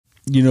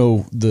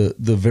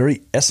The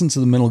very essence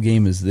of the mental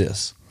game is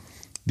this.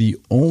 The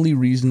only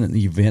reason an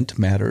event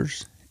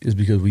matters is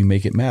because we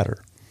make it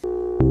matter.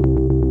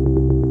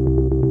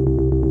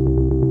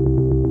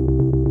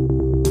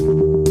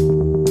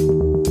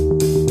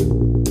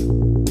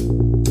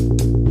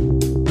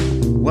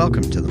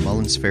 Welcome to the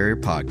Mullins Farrier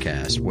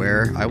Podcast,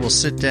 where I will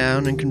sit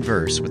down and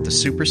converse with the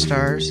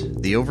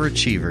superstars, the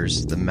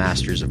overachievers, the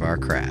masters of our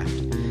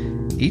craft.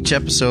 Each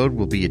episode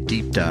will be a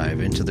deep dive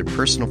into their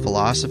personal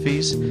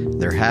philosophies,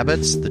 their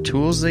habits, the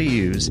tools they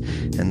use,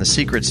 and the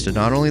secrets to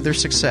not only their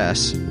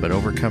success, but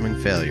overcoming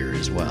failure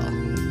as well.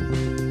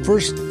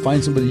 First,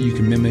 find somebody you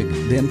can mimic,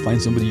 then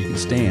find somebody you can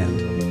stand,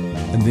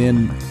 and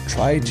then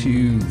try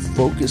to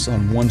focus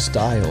on one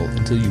style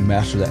until you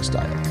master that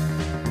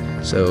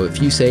style. So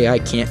if you say I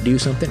can't do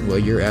something, well,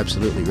 you're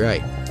absolutely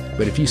right.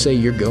 But if you say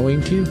you're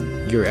going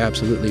to, you're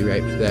absolutely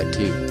right with that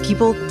too.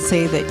 People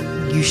say that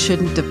you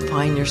shouldn't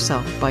define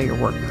yourself by your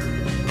work.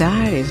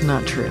 That is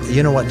not true.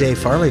 You know what Dave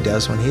Farley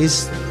does when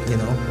he's,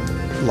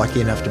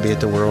 lucky enough to be at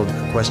the World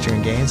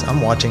Equestrian Games?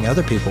 I'm watching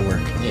other people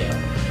work.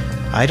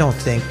 Yeah. I don't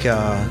think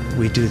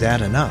we do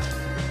that enough.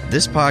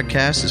 This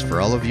podcast is for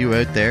all of you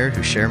out there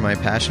who share my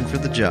passion for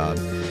the job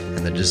and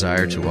the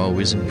desire to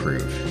always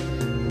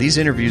improve. These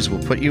interviews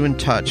will put you in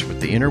touch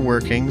with the inner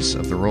workings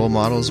of the role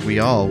models we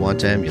all want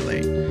to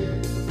emulate.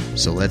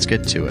 So let's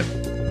get to it.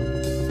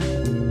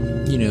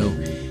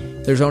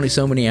 There's only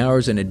so many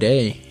hours in a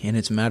day, and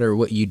it's a matter of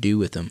what you do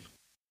with them.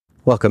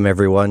 Welcome,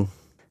 everyone.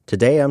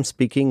 Today I'm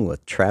speaking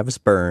with Travis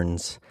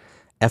Burns,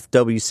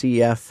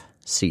 FWCF,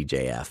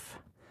 CJF.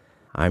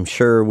 I'm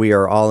sure we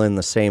are all in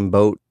the same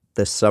boat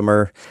this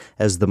summer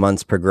as the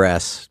months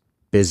progress,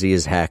 busy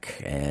as heck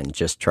and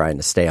just trying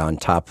to stay on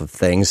top of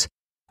things.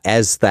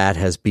 As that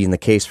has been the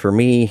case for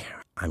me,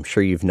 I'm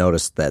sure you've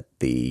noticed that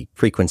the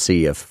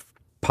frequency of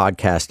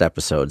podcast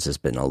episodes has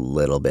been a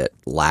little bit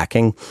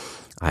lacking.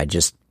 I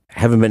just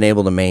haven't been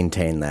able to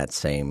maintain that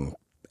same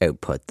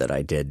output that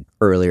I did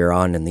earlier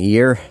on in the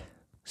year.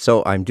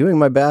 So I'm doing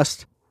my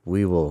best.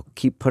 We will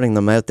keep putting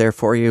them out there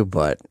for you,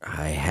 but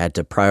I had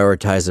to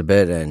prioritize a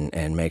bit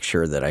and make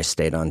sure that I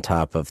stayed on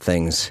top of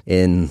things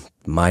in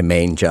my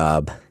main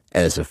job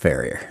as a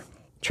farrier.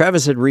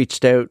 Travis had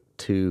reached out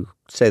to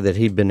say that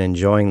he'd been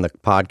enjoying the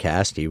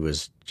podcast. He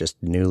was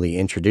just newly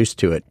introduced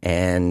to it,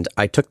 and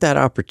I took that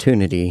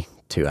opportunity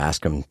to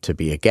ask him to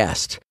be a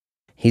guest.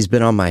 He's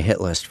been on my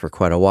hit list for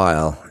quite a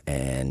while,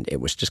 and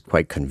it was just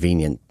quite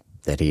convenient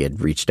that he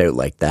had reached out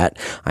like that.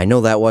 I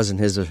know that wasn't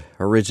his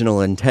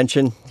original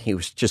intention. He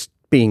was just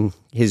being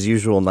his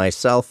usual nice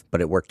self, but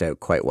it worked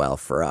out quite well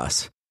for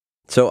us.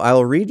 So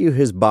I'll read you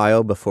his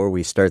bio before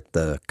we start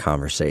the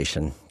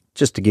conversation,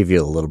 just to give you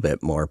a little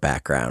bit more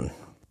background.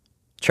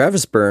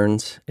 Travis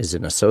Burns is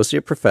an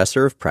associate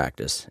professor of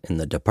practice in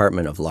the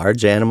Department of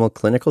Large Animal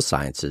Clinical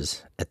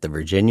Sciences at the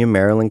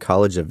Virginia-Maryland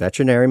College of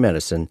Veterinary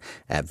Medicine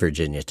at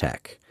Virginia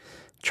Tech.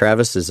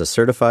 Travis is a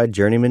Certified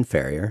Journeyman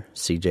Farrier,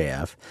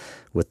 CJF,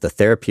 with the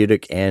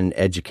Therapeutic and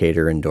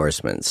Educator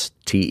Endorsements,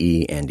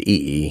 TE and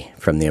EE,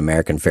 from the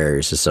American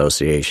Farriers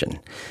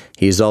Association.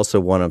 He is also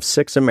one of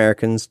 6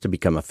 Americans to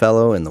become a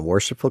fellow in the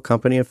Worshipful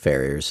Company of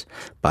Farriers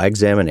by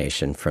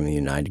examination from the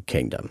United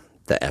Kingdom,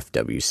 the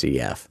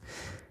FWCF.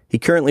 He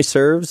currently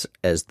serves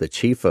as the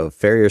Chief of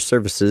Farrier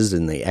Services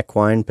in the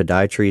Equine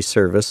Podiatry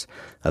Service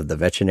of the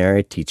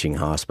Veterinary Teaching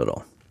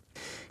Hospital.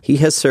 He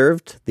has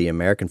served the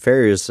American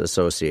Farriers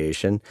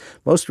Association,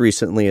 most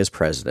recently as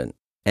president,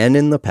 and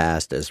in the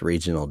past as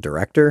regional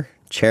director,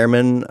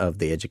 chairman of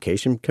the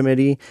Education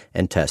Committee,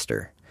 and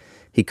tester.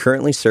 He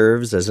currently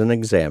serves as an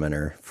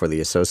examiner for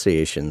the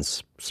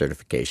association's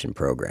certification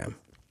program.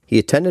 He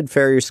attended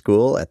farrier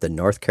school at the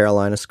North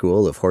Carolina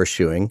School of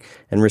Horseshoeing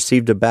and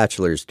received a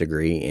bachelor's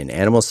degree in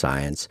animal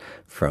science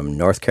from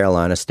North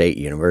Carolina State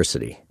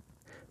University.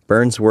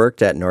 Burns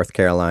worked at North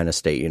Carolina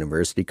State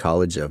University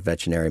College of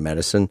Veterinary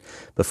Medicine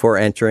before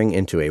entering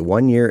into a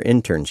 1-year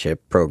internship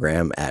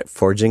program at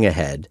Forging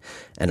Ahead,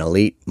 an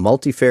elite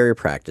multi-farrier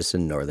practice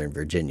in Northern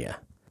Virginia.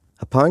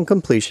 Upon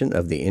completion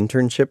of the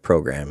internship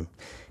program,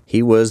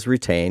 he was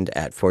retained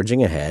at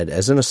Forging Ahead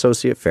as an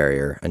associate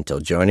farrier until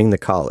joining the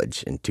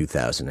college in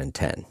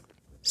 2010.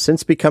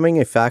 Since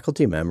becoming a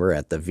faculty member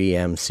at the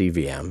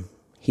VMCVM,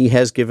 he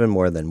has given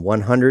more than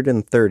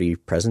 130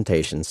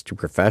 presentations to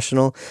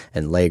professional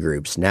and lay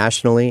groups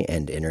nationally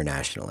and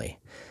internationally.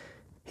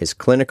 His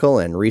clinical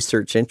and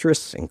research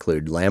interests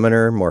include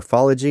laminar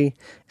morphology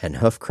and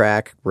hoof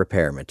crack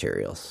repair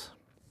materials.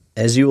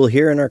 As you will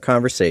hear in our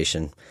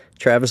conversation,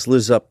 Travis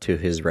lives up to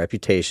his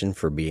reputation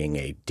for being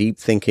a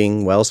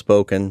deep-thinking,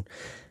 well-spoken,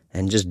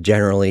 and just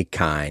generally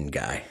kind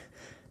guy.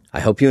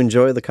 I hope you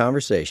enjoy the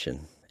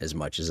conversation as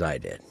much as I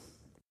did.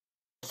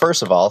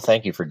 First of all,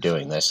 thank you for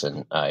doing this,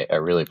 and I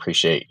really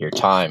appreciate your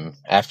time.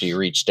 After you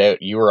reached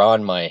out, you were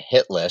on my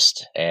hit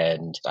list,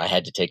 and I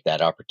had to take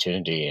that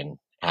opportunity and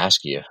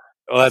ask you.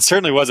 Well, that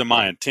certainly wasn't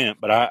my intent,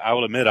 but I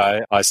will admit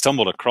I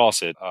stumbled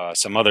across it.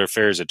 Some other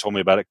farriers had told me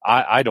about it.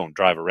 I don't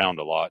drive around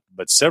a lot,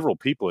 but several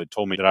people had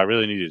told me that I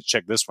really needed to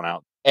check this one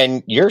out.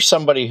 And you're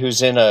somebody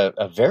who's in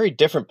a very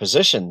different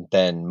position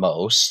than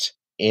most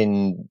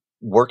in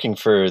working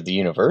for the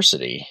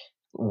university,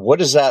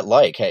 what is that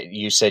like?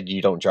 You said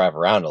you don't drive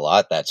around a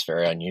lot. That's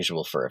very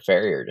unusual for a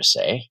farrier to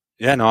say.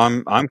 Yeah, no,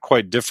 I'm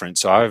quite different.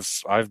 So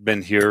I've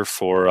been here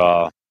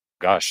for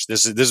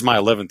this is my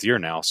 11th year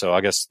now. So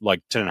I guess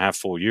like 10 and a half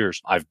full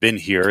years I've been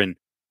here. And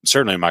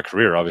certainly in my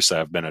career, obviously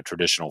I've been a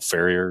traditional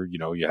farrier. You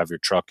know, you have your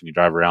truck and you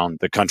drive around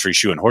the country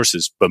shoeing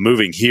horses. But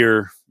moving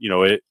here,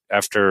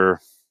 after,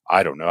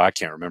 I don't know, I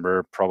can't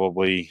remember,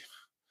 probably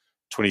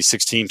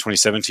 2016,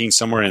 2017,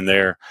 somewhere in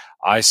there,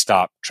 I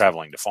stopped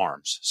traveling to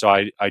farms. So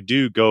I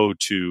do go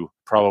to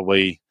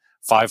probably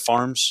 5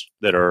 farms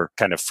that are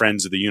kind of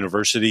friends of the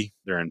university.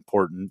 They're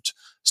important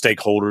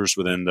stakeholders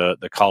within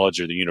the college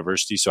or the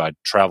university. So I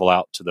travel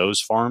out to those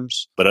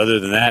farms. But other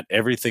than that,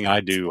 everything I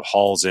do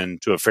hauls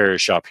into a farrier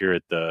shop here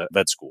at the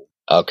vet school.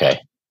 Okay.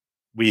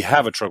 We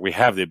have a truck. We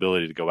have the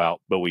ability to go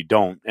out, but we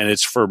don't. And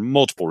it's for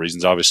multiple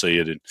reasons. Obviously,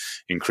 it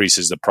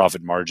increases the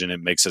profit margin.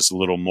 It makes us a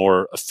little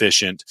more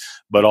efficient,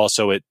 but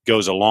also it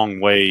goes a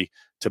long way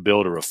to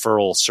build a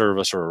referral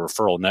service or a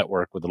referral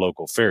network with the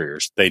local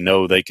farriers. They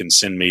know they can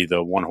send me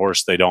the one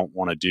horse they don't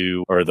want to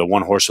do, or the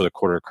one horse with a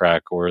quarter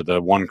crack, or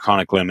the one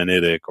chronic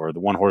laminitic, or the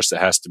one horse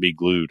that has to be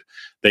glued.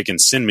 They can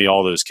send me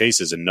all those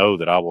cases and know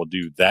that I will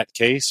do that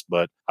case,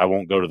 but I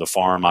won't go to the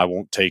farm. I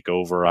won't take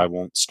over. I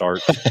won't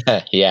start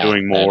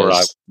doing more.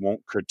 I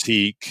won't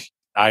critique.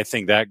 I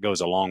think that goes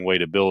a long way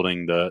to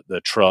building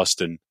the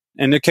trust.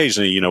 And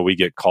occasionally, we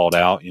get called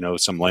out,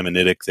 some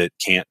laminitic that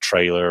can't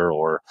trailer,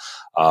 or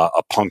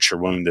a puncture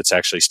wound that's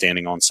actually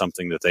standing on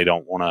something that they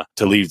don't want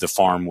to leave the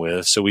farm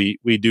with. So we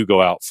do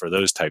go out for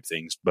those type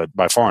things. But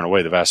by far and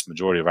away, the vast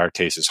majority of our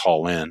cases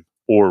haul in,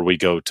 or we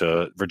go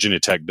to Virginia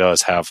Tech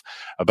does have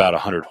about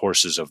 100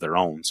 horses of their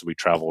own. So we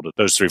travel to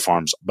those 3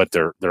 farms, but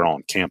they're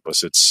on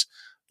campus. It's,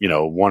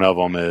 one of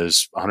them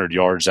is 100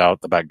 yards out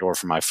the back door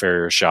from my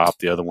farrier shop.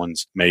 The other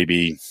one's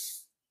maybe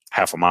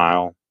half a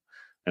mile,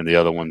 and the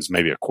other one's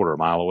maybe a quarter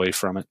mile away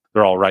from it.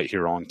 They're all right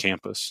here on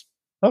campus.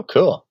 Oh,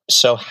 cool.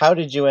 So how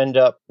did you end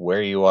up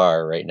where you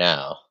are right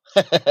now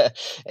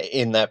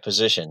in that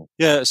position?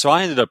 Yeah, so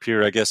I ended up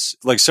here, I guess,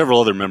 like several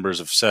other members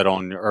have said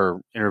or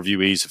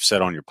interviewees have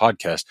said on your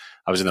podcast,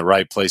 I was in the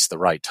right place at the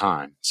right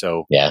time.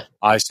 So yeah,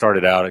 I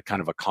started out at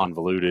kind of a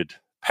convoluted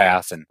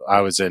path, and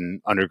I was in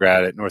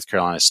undergrad at North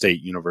Carolina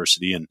State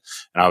University, and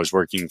I was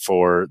working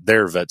for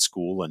their vet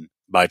school. And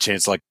by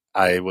chance, like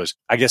I was,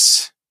 I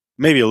guess,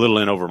 maybe a little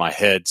in over my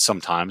head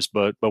sometimes,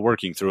 but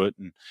working through it.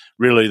 And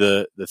really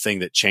the thing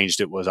that changed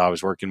it was I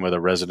was working with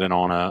a resident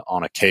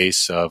on a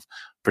case of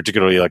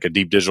particularly like a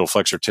deep digital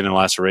flexor tendon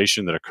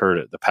laceration that occurred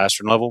at the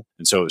pastern level.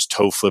 And so it was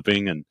toe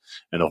flipping, and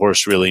the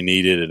horse really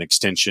needed an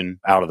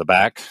extension out of the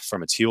back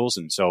from its heels.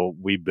 And so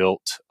we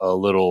built a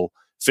little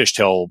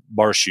fishtail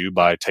bar shoe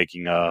by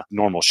taking a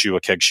normal shoe,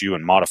 a keg shoe,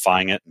 and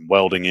modifying it and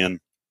welding in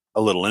a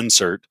little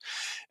insert.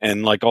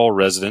 And like all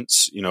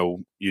residents,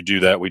 you do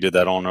that. We did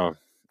that on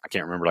I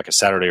can't remember, like a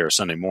Saturday or a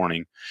Sunday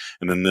morning.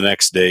 And then the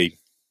next day,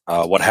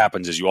 what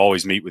happens is you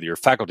always meet with your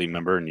faculty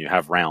member and you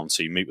have rounds.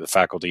 So you meet with the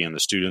faculty and the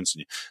students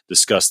and you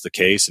discuss the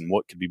case and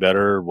what could be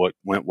better, what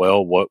went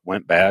well, what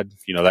went bad,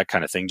 that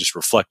kind of thing. Just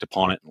reflect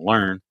upon it and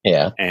learn.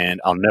 Yeah.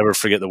 And I'll never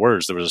forget the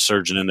words. There was a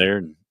surgeon in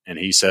there and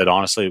he said,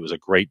 honestly, it was a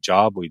great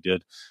job. We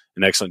did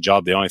an excellent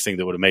job. The only thing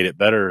that would have made it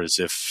better is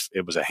if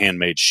it was a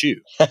handmade shoe.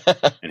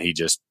 And he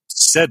just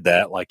said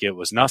that like it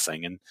was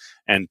nothing.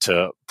 And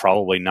to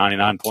probably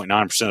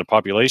 99.9% of the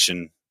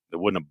population, it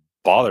wouldn't have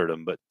bothered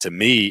them. But to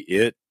me,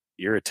 it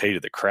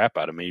irritated the crap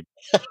out of me.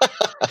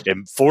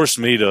 It forced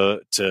me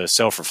to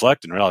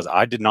self-reflect and realize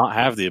I did not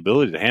have the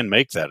ability to hand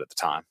make that at the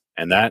time.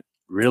 And that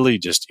really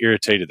just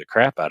irritated the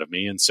crap out of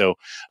me. And so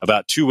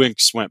about 2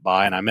 weeks went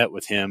by and I met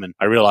with him and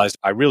I realized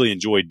I really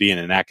enjoyed being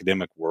in an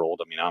academic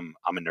world. I mean,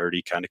 I'm a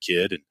nerdy kind of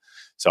kid. And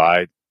so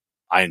I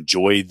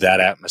enjoyed that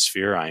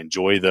atmosphere. I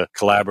enjoy the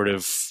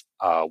collaborative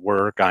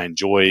work. I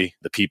enjoy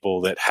the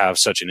people that have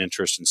such an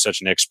interest and such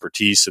an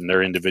expertise in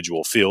their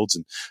individual fields.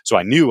 And so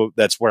I knew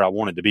that's where I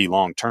wanted to be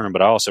long term,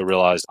 but I also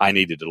realized I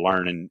needed to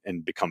learn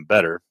and become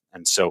better.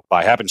 And so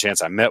by happen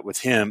chance, I met with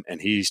him and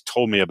he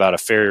told me about a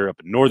farrier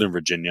up in Northern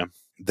Virginia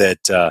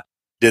that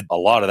did a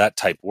lot of that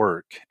type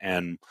work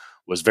and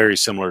was very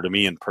similar to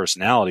me in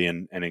personality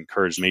and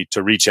encouraged me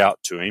to reach out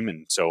to him.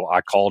 And so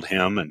I called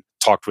him and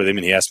talked with him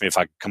and he asked me if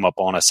I could come up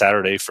on a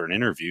Saturday for an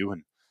interview.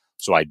 And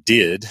so I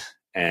did.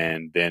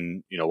 And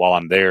then, while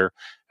I'm there,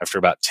 after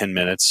about 10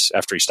 minutes,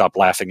 after he stopped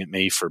laughing at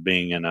me for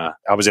being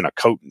I was in a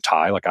coat and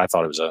tie, like I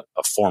thought it was a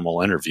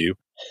formal interview.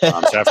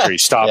 So after he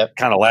stopped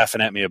kind of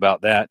laughing at me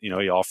about that, he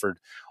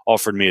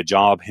offered me a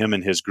job. Him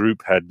and his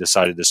group had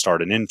decided to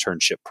start an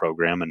internship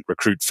program and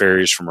recruit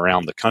farriers from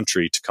around the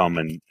country to come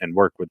and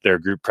work with their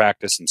group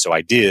practice. And so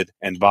I did.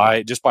 And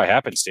by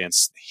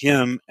happenstance,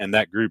 him and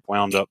that group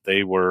wound up,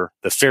 they were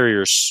the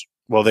farriers.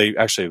 Well, they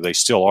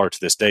still are to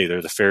this day.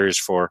 They're the farriers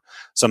for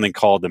something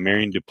called the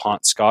Marion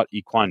DuPont Scott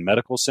Equine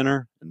Medical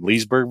Center in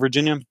Leesburg,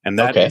 Virginia. And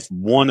that is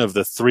one of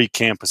the 3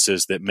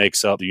 campuses that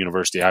makes up the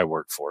university I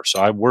work for. So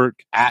I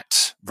work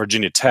at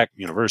Virginia Tech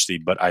University,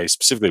 but I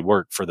specifically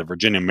work for the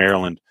Virginia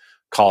Maryland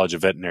College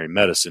of Veterinary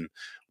Medicine,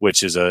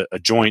 which is a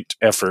joint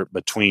effort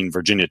between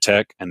Virginia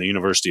Tech and the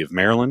University of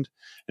Maryland.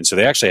 And so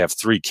they actually have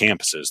 3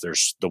 campuses.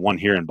 There's the one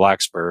here in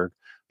Blacksburg.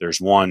 There's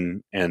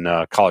one in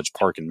College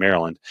Park in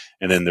Maryland.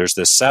 And then there's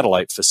this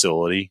satellite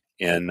facility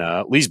in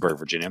Leesburg,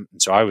 Virginia. And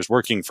so I was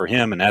working for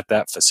him and at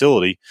that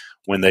facility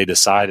when they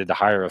decided to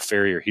hire a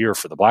farrier here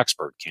for the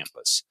Blacksburg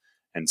campus.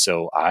 And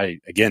so I,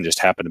 again, just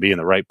happened to be in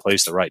the right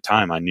place at the right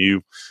time. I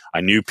knew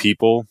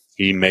people.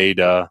 He made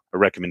a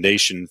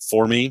recommendation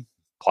for me,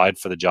 applied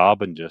for the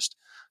job, and just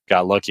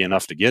got lucky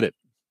enough to get it.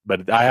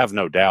 But I have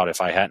no doubt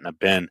if I hadn't have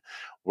been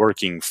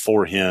working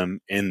for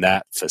him in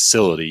that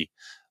facility,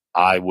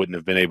 I wouldn't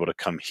have been able to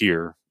come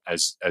here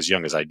as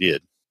young as I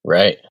did.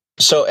 Right.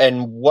 So,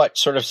 and what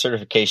sort of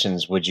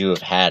certifications would you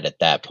have had at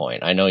that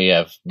point? I know you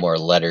have more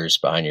letters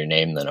behind your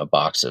name than a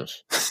box of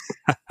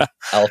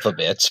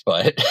alphabets,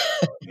 but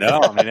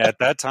no, I mean, at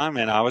that time,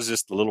 man, I was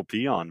just a little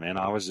peon, man.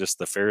 I was just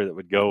the farrier that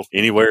would go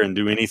anywhere and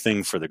do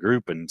anything for the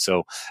group. And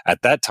so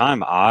at that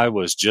time, I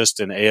was just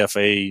an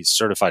AFA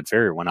certified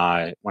farrier when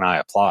I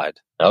applied.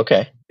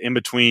 Okay. In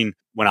between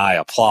when I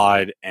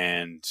applied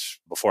and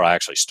before I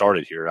actually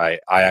started here, I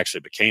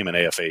actually became an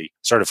AFA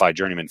certified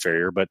journeyman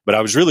farrier. But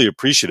I was really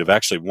appreciative.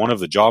 Actually, one of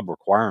the job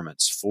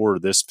requirements for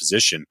this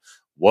position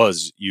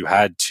was you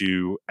had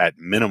to, at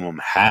minimum,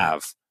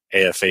 have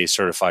AFA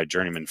certified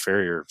journeyman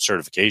farrier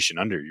certification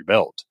under your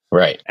belt.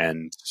 Right.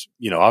 And,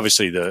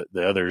 obviously the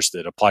others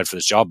that applied for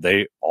this job,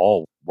 they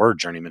all were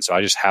journeymen. So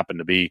I just happened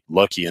to be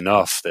lucky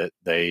enough that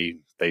they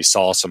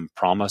saw some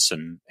promise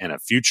and a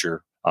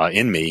future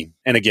in me.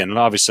 And again,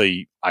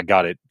 obviously I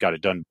got it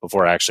done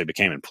before I actually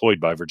became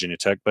employed by Virginia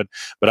Tech. But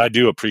I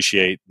do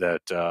appreciate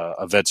that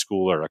a vet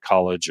school or a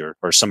college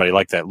or somebody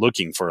like that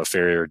looking for a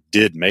farrier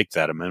did make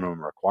that a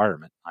minimum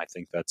requirement. I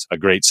think that's a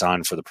great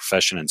sign for the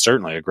profession and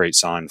certainly a great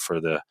sign for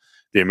the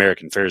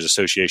American Farriers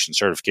Association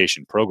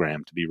certification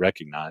program to be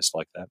recognized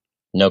like that.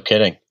 No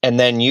kidding. And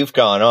then you've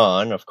gone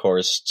on, of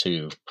course,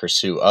 to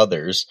pursue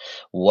others.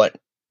 What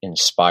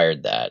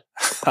inspired that?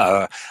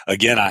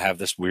 Again, I have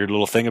this weird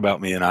little thing about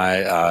me,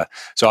 and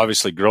so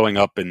obviously growing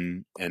up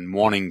and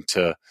wanting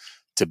to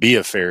be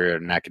a farrier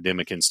at an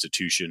academic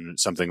institution,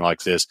 something like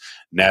this,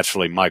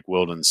 naturally Mike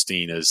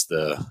Wildenstein is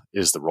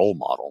the role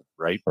model,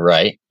 right?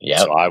 Right. Yeah.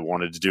 So I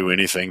wanted to do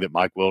anything that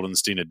Mike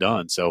Wildenstein had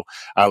done. So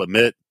I'll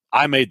admit,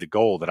 I made the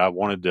goal that I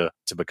wanted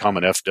to become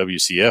an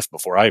FWCF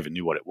before I even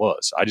knew what it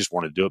was. I just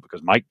wanted to do it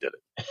because Mike did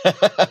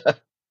it.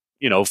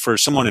 For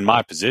someone in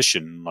my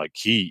position, like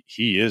he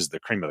is the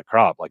cream of the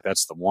crop. Like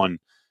that's the one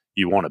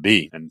you want to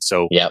be. And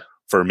so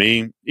for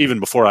me, even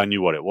before I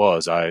knew what it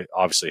was, I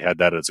obviously had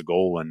that as a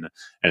goal and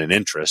an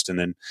interest. And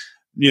then,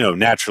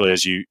 naturally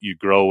as you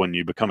grow and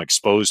you become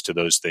exposed to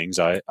those things,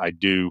 I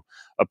do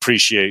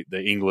appreciate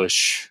the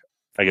English,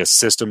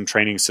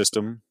 training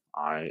system.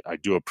 I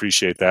do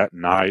appreciate that.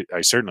 And I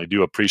certainly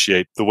do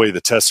appreciate the way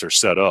the tests are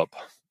set up,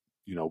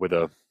 with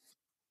a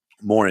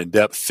more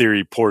in-depth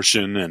theory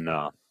portion and,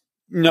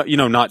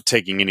 not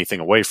taking anything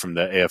away from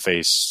the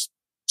AFA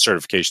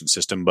certification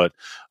system, but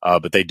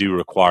they do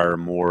require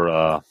more,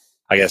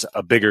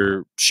 a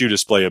bigger shoe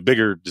display, a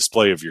bigger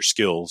display of your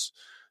skills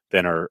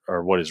than are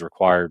what is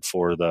required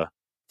for the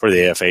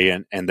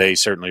AFA. And they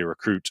certainly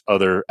recruit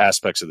other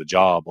aspects of the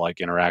job, like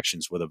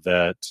interactions with a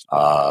vet,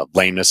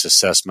 lameness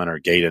assessment or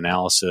gait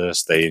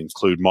analysis. They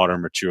include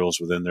modern materials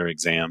within their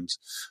exams.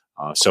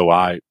 So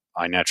I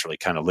naturally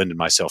kind of lended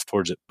myself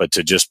towards it. But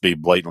to just be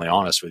blatantly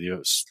honest with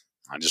you,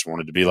 I just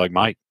wanted to be like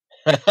Mike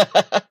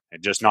and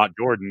just not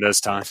Jordan this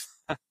time.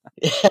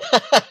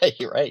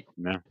 You're right.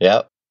 Yeah.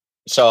 Yep.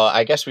 So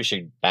I guess we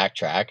should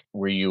backtrack.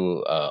 Were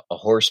you a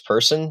horse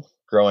person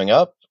growing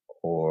up,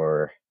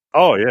 or?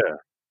 Oh yeah.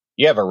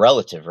 You have a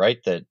relative, right?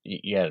 That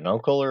you had an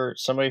uncle or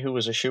somebody who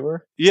was a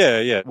shoer?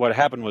 Yeah. What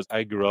happened was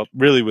I grew up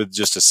really with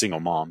just a single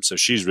mom. So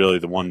she's really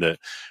the one that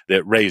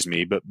raised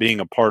me. But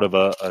being a part of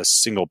a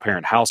single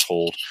parent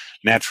household,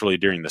 naturally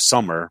during the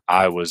summer,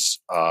 I was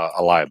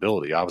a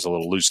liability. I was a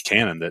little loose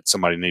cannon that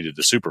somebody needed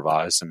to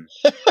supervise. And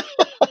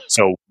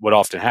so what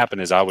often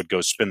happened is I would go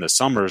spend the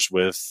summers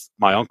with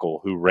my uncle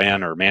who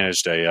ran or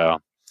managed a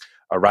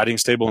riding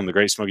stable in the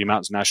Great Smoky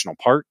Mountains National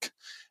Park.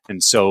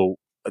 And so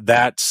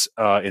that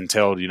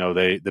entailed,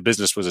 the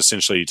business was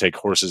essentially you take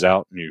horses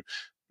out and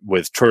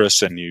with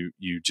tourists and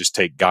you just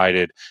take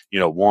guided,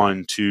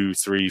 1, 2,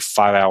 3,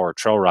 5 hour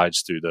trail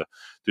rides through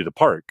the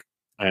park.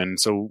 And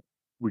so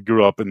we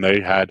grew up and they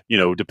had,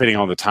 depending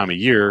on the time of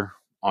year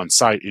on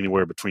site,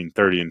 anywhere between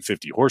 30 and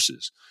 50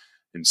 horses.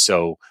 And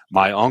so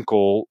my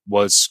uncle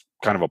was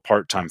kind of a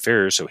part-time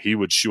farrier. So he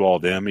would shoe all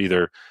them,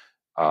 either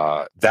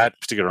that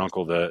particular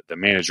uncle, the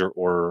manager,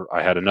 or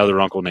I had another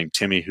uncle named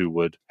Timmy who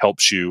would help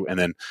shoe. And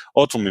then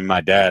ultimately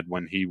my dad,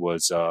 when he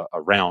was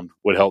around,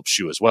 would help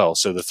shoe as well.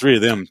 So the 3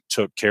 of them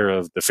took care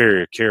of the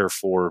farrier care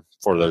for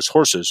those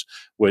horses,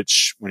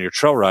 which when you're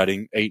trail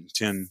riding 8 and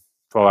 10,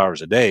 12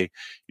 hours a day,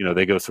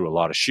 they go through a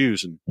lot of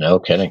shoes. And no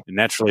kidding. And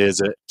naturally,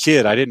 as a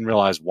kid, I didn't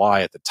realize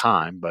why at the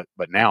time, but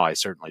now I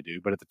certainly do.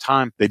 But at the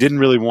time, they didn't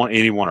really want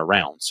anyone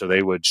around. So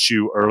they would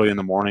shoe early in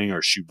the morning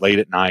or shoe late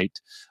at night.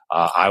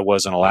 I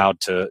wasn't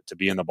allowed to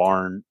be in the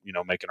barn,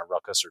 making a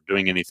ruckus or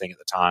doing anything at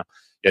the time.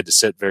 You had to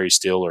sit very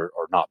still or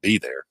not be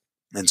there.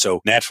 And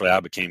so naturally, I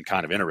became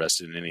kind of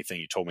interested in anything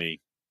you told me,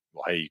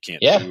 well, hey, you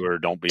can't do or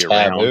don't be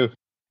around.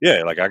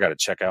 Yeah, like I got to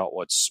check out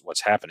what's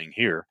happening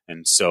here.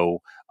 And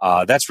so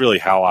that's really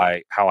how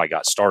I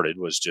got started,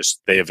 was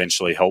just they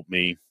eventually helped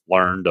me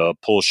learn to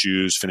pull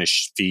shoes,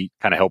 finish feet,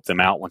 kind of help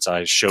them out once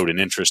I showed an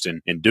interest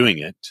in doing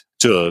it.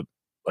 To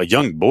a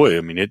young boy,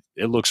 I mean,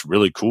 it looks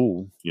really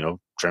cool,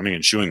 trimming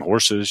and shoeing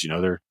horses.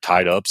 They're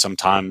tied up.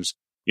 Sometimes,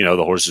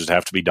 the horses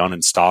have to be done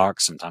in stock.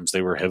 Sometimes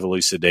they were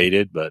heavily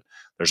sedated, but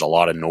there's a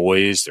lot of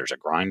noise. There's a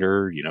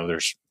grinder,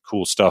 there's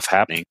cool stuff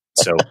happening.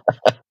 So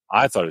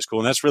I thought it was cool.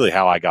 And that's really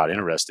how I got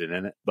interested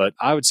in it. But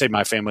I would say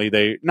my family,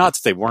 not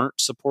that they weren't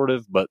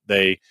supportive, but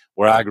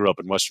where I grew up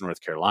in Western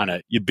North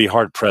Carolina, you'd be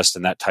hard pressed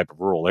in that type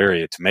of rural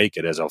area to make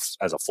it as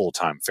a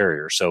full-time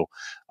farrier. So,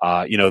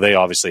 they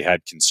obviously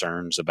had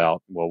concerns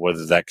about, well,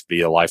 whether that could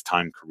be a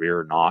lifetime career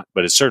or not.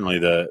 But it's certainly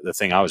the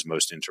thing I was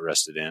most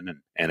interested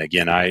in. And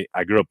again, I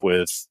grew up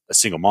with a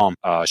single mom.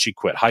 She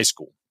quit high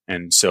school.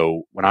 And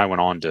so when I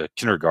went on to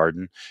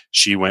kindergarten,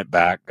 she went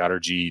back, got her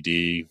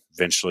GED,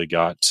 eventually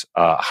got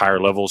a higher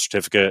level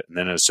certificate, and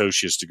then an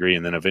associate's degree,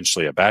 and then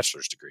eventually a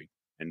bachelor's degree.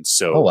 And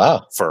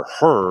so for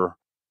her,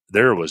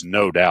 there was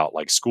no doubt,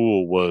 like,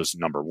 school was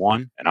number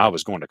one, and I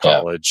was going to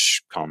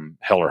college come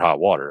hell or high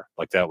water.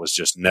 Like, that was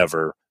just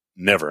never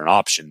an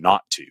option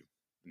not to.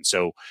 And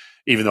so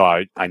even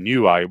though I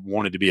knew I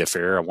wanted to be a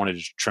farrier, I wanted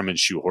to trim and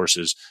shoe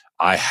horses,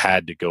 I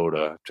had to go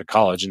to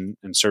college. And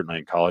certainly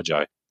in college,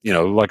 I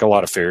like a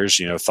lot of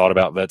farriers, thought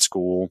about vet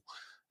school.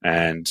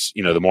 And,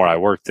 the more I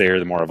worked there,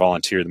 the more I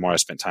volunteered, the more I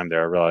spent time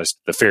there, I realized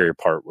the farrier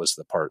part was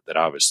the part that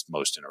I was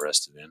most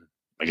interested in.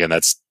 Again,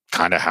 that's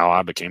kind of how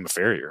I became a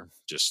farrier.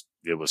 Just,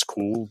 it was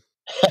cool.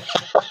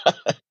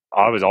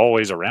 I was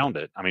always around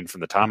it. I mean,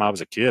 from the time I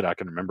was a kid, I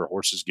can remember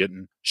horses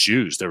getting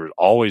shoes. There were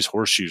always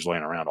horseshoes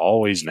laying around,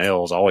 always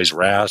nails, always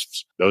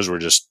rasps. Those were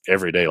just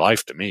everyday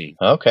life to me.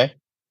 Okay.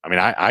 I mean,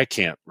 I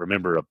can't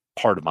remember a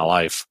part of my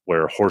life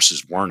where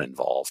horses weren't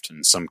involved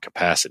in some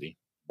capacity.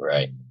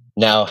 Right.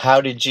 Now,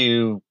 how did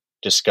you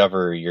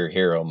discover your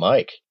hero,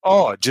 Mike?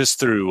 Oh, just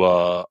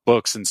through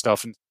books and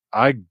stuff. And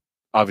I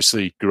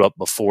obviously grew up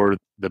before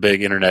the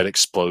big internet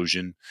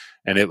explosion,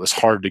 and it was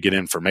hard to get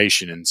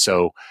information. And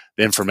so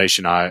the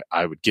information I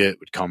would get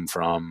would come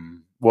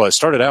from, well, it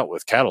started out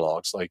with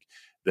catalogs. Like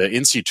the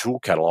NC Tool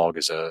catalog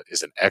is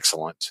an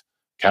excellent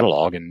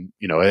catalog, and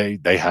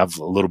they have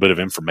a little bit of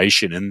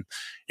information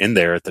in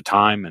there at the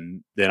time.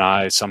 And then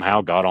I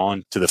somehow got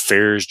on to the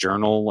Farriers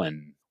Journal,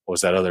 and what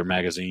was that other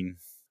magazine?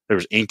 There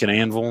was Ink and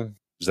Anvil.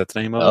 Is that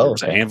the name of it? It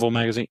was an Anvil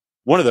magazine.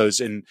 One of those.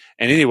 And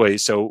anyway,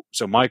 so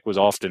Mike was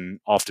often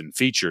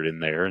featured in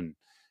there, and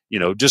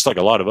just like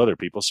a lot of other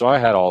people. So I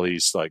had all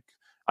these, like,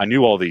 I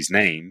knew all these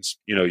names.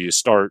 You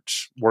start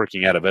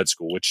working at a vet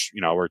school, which,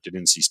 I worked at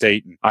NC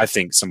State, and I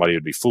think somebody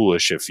would be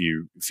foolish if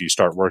you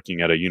start working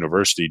at a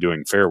university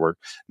doing fair work,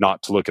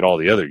 not to look at all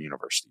the other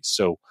universities.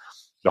 So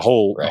the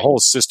whole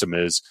system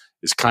is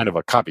kind of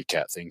a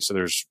copycat thing. So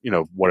there's,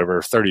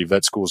 30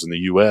 vet schools in the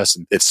US,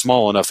 and it's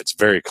small enough. It's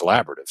very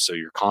collaborative. So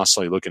you're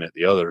constantly looking at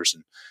the others,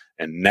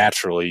 and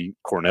naturally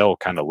Cornell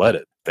kind of led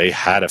it. They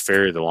had a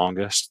farrier the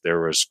longest.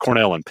 There was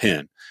Cornell and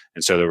Penn.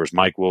 And so there was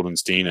Mike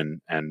Wildenstein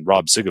and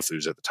Rob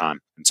Sigafus at the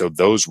time. And so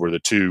those were the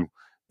two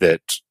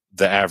that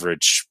the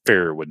average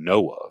farrier would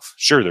know of.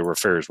 Sure, there were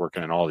farriers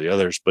working in all the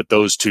others, but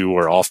those two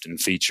were often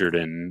featured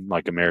in,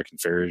 like, American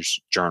Farriers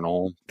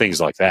Journal,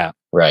 things like that.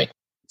 Right.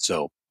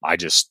 So I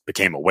just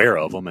became aware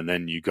of them. And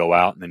then you go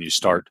out and then you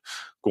start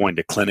going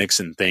to clinics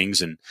and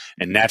things, and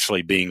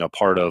naturally being a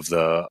part of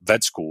the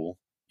vet school,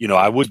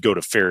 I would go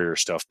to farrier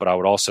stuff, but I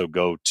would also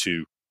go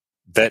to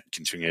vet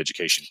continuing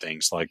education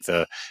things like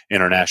the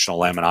International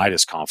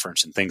Laminitis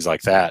Conference and things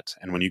like that.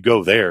 And when you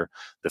go there,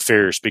 the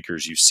farrier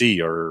speakers you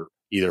see are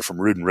either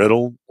from Rudin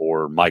Riddle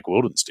or Mike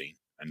Wildenstein.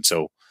 And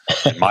so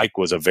Mike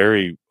was a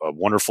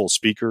wonderful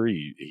speaker.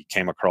 He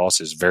came across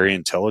as very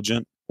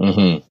intelligent.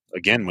 Mm-hmm.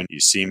 Again, when you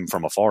see him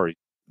from afar,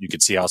 you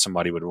could see how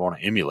somebody would want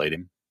to emulate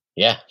him.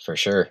 Yeah, for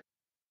sure.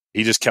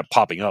 He just kept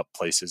popping up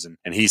places,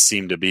 and he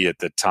seemed to be at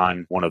the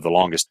time one of the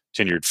longest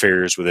tenured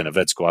farriers within a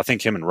vet school. I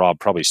think him and Rob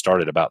probably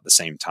started about the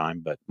same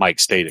time, but Mike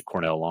stayed at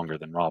Cornell longer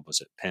than Rob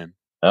was at Penn.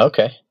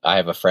 Okay. I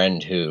have a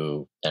friend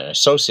an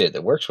associate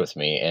that works with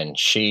me, and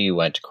she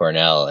went to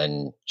Cornell,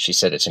 and she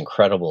said it's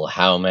incredible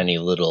how many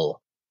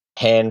little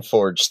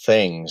hand-forged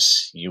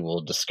things you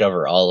will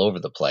discover all over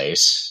the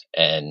place,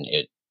 and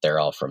they're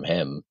all from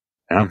him,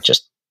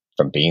 just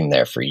from being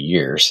there for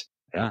years.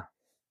 Yeah.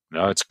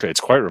 No, it's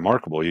quite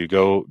remarkable. You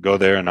go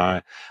there, and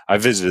I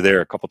visited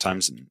there a couple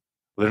times, and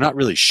they're not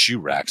really shoe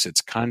racks. It's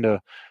kind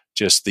of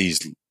just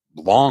these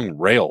long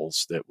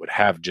rails that would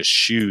have just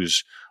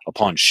shoes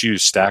upon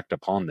shoes stacked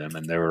upon them.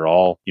 And they were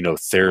all,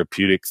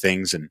 therapeutic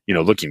things. And,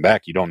 looking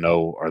back, you don't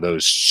know, are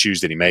those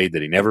shoes that he made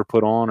that he never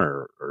put on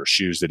or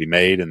shoes that he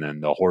made and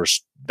then the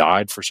horse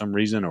died for some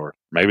reason, or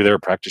maybe they were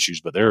practice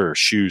shoes, but there are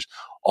shoes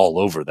all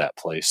over that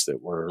place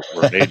that were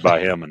made by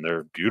him, and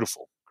they're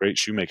beautiful. Great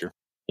shoemaker.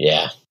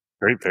 Yeah.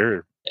 Great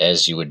farrier.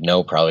 As you would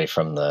know probably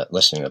from the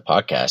listening to the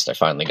podcast, I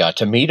finally got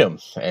to meet him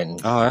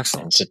and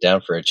sit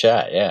down for a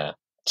chat. Yeah.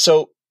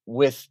 So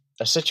with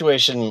a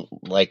situation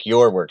like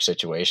your work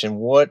situation,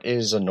 what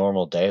is a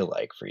normal day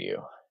like for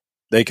you?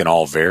 They can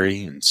all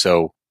vary. And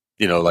so,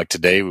 like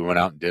today we went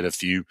out and did a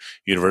few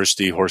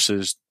university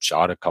horses,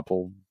 shot a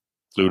couple,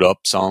 glued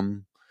up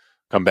some,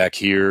 come back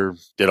here,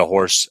 did a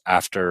horse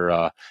after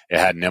it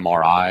had an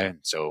MRI. And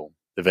so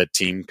the vet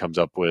team comes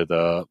up with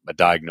a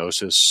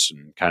diagnosis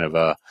and kind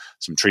of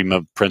some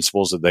treatment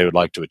principles that they would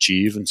like to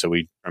achieve. And so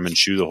we trim and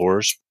shoe the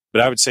horse.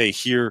 But I would say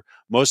here,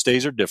 most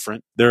days are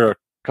different. There are a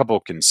couple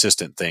of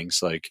consistent things.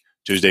 Like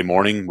Tuesday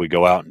morning, we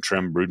go out and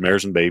trim brood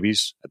mares and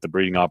babies at the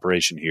breeding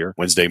operation here.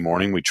 Wednesday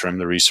morning, we trim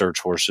the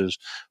research horses.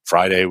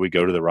 Friday, we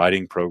go to the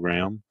riding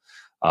program.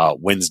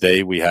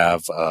 Wednesday, we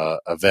have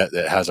a vet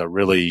that has a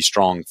really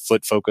strong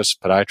foot focus,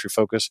 podiatry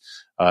focus,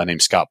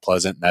 named Scott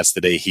Pleasant. And that's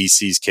the day he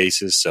sees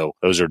cases. So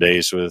those are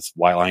days with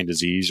white line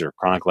disease or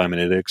chronic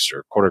laminitis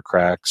or quarter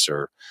cracks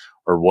or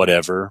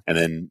whatever. And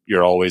then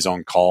you're always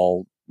on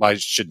call. Well, I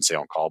shouldn't say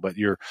on call, but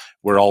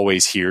we're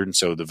always here. And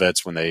so the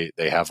vets, when they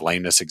have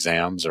lameness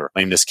exams or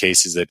lameness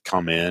cases that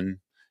come in,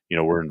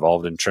 we're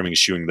involved in trimming and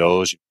shoeing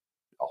those.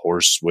 A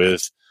horse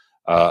with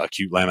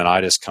acute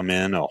laminitis come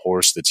in, a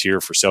horse that's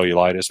here for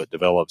cellulitis but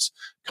develops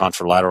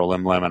contralateral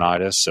limb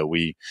laminitis. So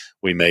we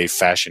may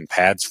fashion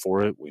pads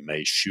for it. We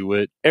may shoe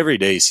it. Every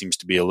day seems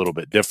to be a little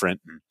bit different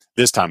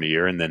this time of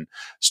year. And then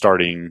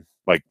starting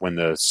like when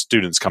the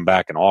students come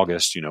back in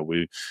August,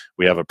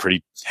 we have a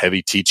pretty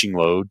heavy teaching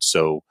load.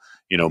 So,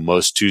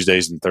 most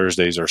Tuesdays and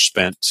Thursdays are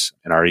spent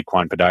in our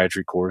equine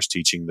podiatry course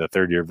teaching the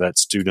third year vet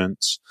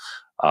students,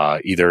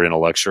 either in a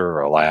lecture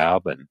or a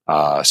lab. And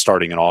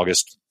starting in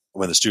August,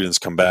 when the students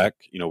come back,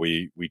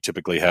 we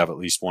typically have at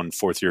least one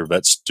fourth year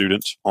vet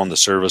student on the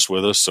service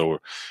with us. So,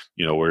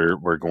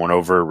 we're going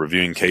over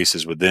reviewing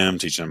cases with them,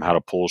 teaching them how to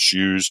pull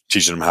shoes,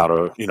 teaching them how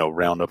to,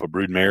 round up a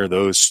brood mare,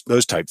 those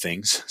type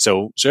things.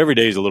 So every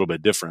day is a little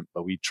bit different,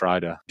 but we try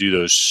to do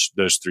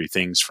those three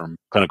things from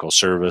clinical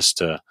service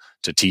to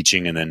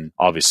teaching, and then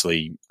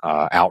obviously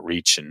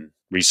outreach and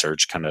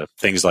research, kind of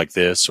things like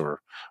this, or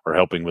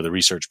helping with a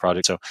research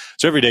project. So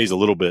every day is a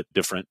little bit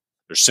different.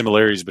 There's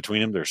similarities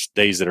between them. There's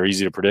days that are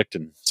easy to predict,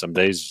 and some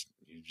days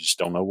you just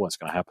don't know what's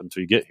going to happen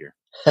until you get here.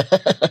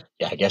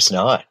 Yeah, I guess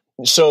not.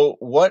 So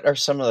what are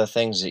some of the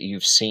things that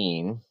you've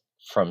seen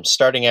from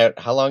starting out?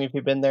 How long have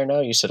you been there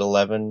now? You said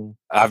 11?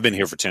 I've been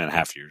here for 10 and a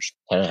half years.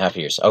 10 and a half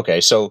years. Okay.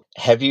 So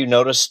have you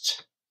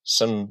noticed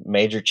some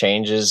major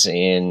changes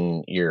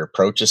in your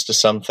approaches to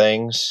some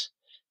things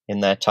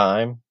in that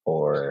time,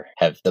 or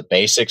have the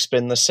basics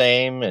been the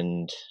same?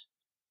 And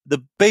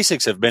the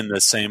basics have been the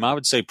same. I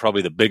would say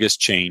probably the biggest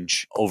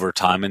change over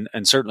time,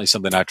 and certainly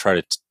something I try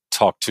to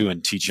talk to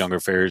and teach younger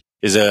farriers,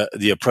 is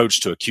the approach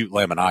to acute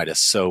laminitis.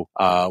 So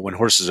when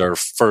horses are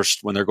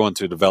when they're going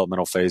through the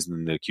developmental phase and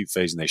then the acute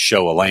phase and they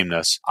show a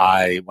lameness,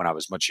 when I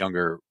was much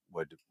younger,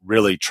 would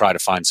really try to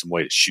find some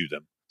way to shoe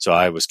them. So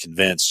I was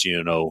convinced,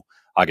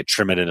 I could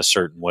trim it in a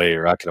certain way,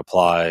 or I could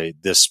apply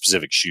this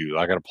specific shoe.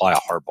 I could apply a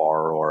heart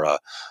bar or a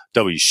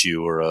W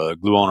shoe or a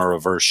glue on a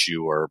reverse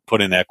shoe or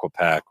put in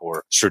Equipack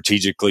or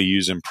strategically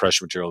use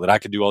impression material, that I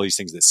could do all these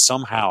things that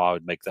somehow I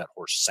would make that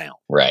horse sound.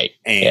 Right.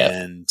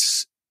 And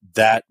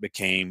that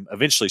became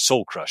eventually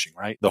soul crushing,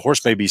 right? The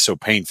horse may be so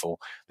painful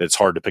that it's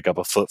hard to pick up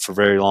a foot for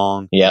very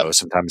long. Yeah.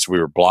 Sometimes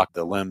we would block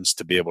the limbs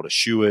to be able to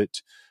shoe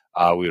it.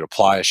 We would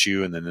apply a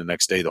shoe, and then the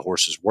next day the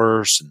horse is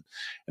worse.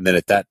 And then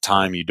at that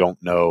time, you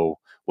don't know,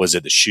 was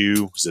it the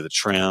shoe? Was it the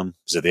trim?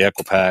 Is it the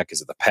Equipack?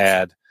 Is it the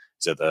pad?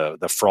 Is it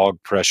the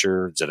frog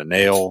pressure? Is it a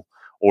nail?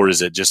 Or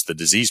is it just the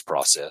disease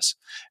process?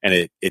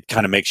 And it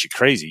kind of makes you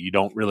crazy. You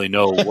don't really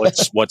know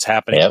what's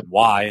happening and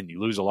why, and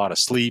you lose a lot of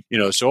sleep.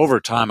 So over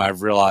time,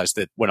 I've realized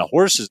that when a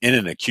horse is in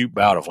an acute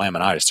bout of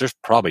laminitis, there's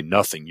probably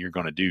nothing you're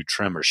going to do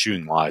trim or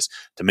shoeing wise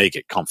to make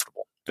it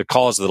comfortable. The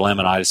cause of the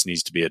laminitis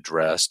needs to be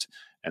addressed,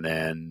 and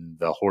then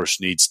the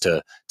horse needs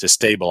to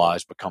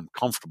stabilize, become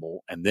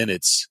comfortable, and then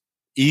it's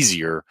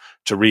easier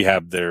to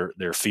rehab their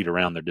feet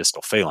around their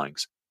distal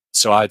phalanx.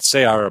 So I'd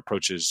say our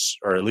approaches,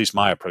 or at least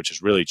my approach,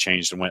 has really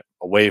changed and went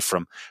away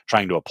from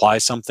trying to apply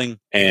something.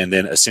 And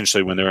then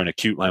essentially when they're in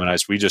acute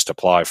laminitis, we just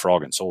apply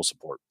frog and sole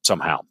support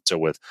somehow. So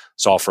with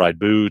soft ride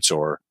boots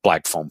or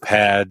black foam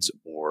pads,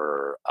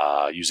 or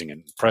using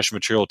impression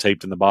material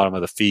taped in the bottom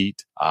of the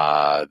feet,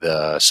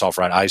 the soft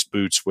ride ice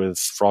boots with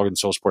frog and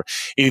sole support,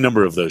 any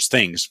number of those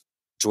things,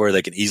 to where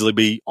they can easily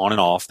be on and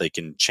off. They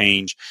can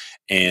change.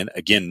 And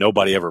again,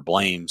 nobody ever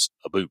blames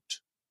a boot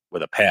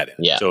with a pad in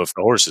it. Yeah. So if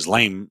the horse is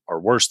lame or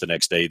worse the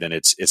next day, then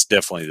it's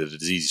definitely the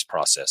disease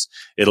process.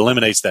 It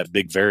eliminates that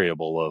big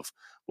variable of,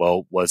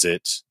 Well, was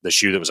it the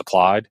shoe that was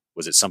applied?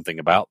 Was it something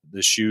about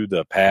the shoe,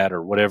 the pad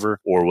or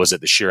whatever? Or was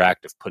it the sheer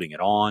act of putting it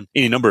on?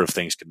 Any number of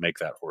things could make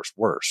that horse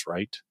worse,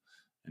 right?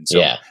 And so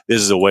this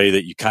is a way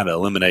that you kind of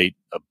eliminate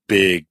a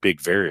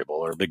big variable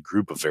or a big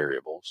group of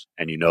variables.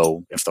 And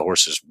if the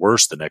horse is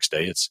worse the next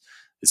day,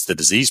 it's the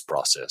disease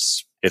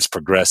process. It's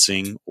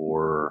progressing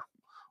or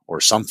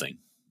something,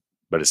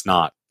 but it's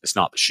not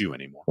the shoe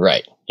anymore.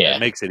 Right. Yeah. It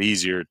makes it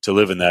easier to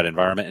live in that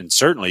environment and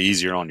certainly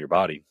easier on your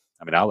body.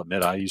 I mean, I'll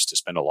admit I used to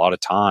spend a lot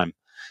of time,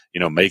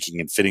 making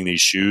and fitting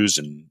these shoes.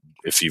 And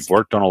if you've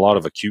worked on a lot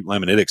of acute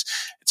laminitics,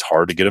 it's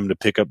hard to get them to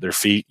pick up their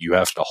feet. You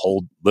have to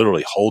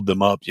literally hold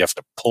them up. You have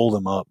to pull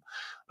them up.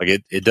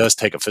 Like it does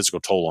take a physical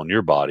toll on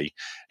your body,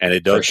 and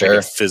it does take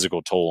a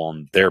physical toll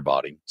on their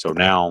body. So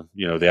now,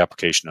 the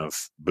application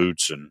of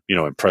boots and,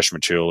 impression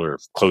material or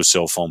closed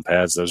cell foam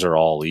pads, those are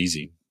all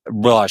easy.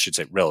 Well, I should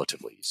say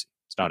relatively easy.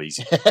 It's not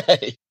easy.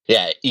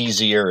 Yeah.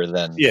 Easier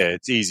than. Yeah.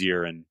 It's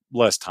easier and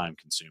less time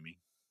consuming.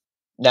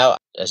 Now,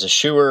 as a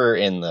shoer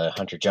in the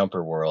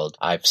hunter-jumper world,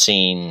 I've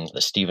seen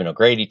the Stephen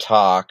O'Grady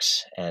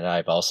talks, and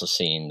I've also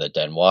seen the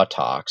Denois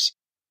talks.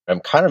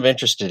 I'm kind of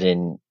interested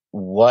in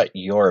what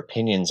your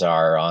opinions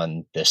are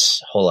on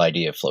this whole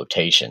idea of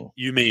flotation.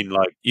 You mean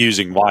like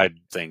using wide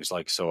things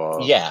like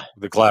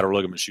the collateral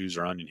ligament shoes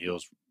or onion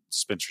heels,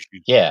 Spencer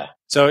shoes? Yeah.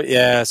 So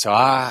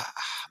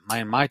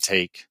my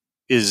take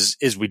is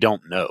we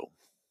don't know,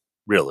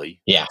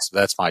 really. Yeah. So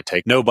that's my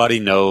take. Nobody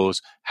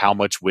knows how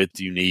much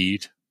width you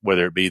need,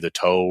 whether it be the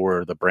toe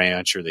or the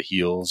branch or the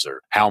heels,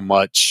 or how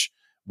much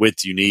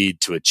width you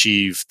need to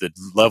achieve the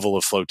level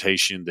of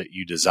flotation that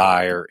you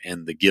desire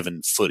in the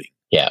given footing.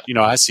 Yeah.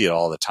 I see it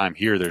all the time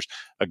here. There's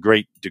a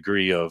great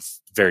degree of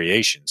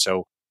variation.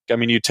 So, I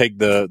mean, you take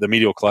the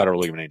medial collateral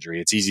ligament injury.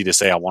 It's easy to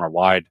say I want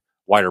a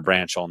wider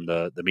branch on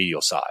the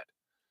medial side.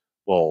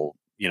 Well,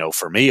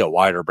 for me, a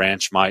wider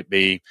branch might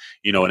be,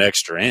 an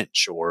extra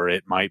inch, or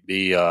it might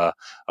be a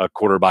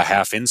 1/4 by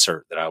 1/2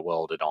 insert that I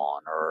welded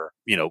on, or,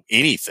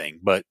 anything.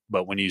 But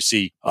when you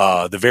see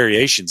the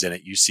variations in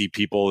it, you see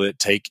people that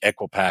take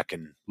Equipack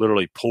and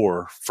literally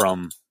pour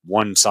from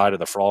one side of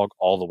the frog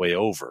all the way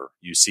over.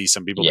 You see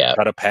some people that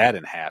cut a pad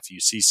in half. You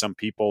see some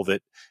people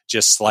that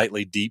just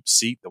slightly deep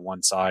seat the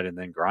one side and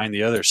then grind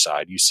the other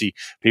side. You see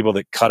people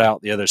that cut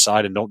out the other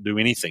side and don't do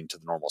anything to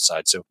the normal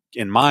side. So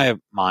in my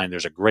mind,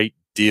 there's a great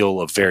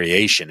deal of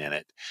variation in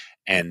it,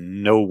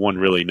 and no one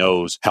really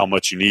knows how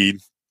much you need,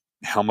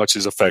 how much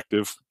is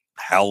effective,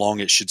 how long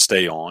it should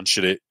stay on.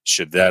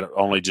 Should that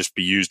only just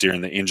be used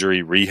during the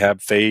injury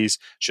rehab phase?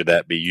 Should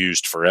that be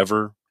used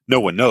forever? No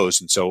one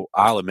knows. And so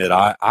I'll admit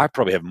I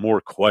probably have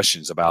more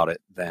questions about it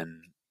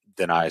than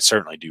I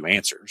certainly do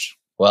answers.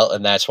 Well,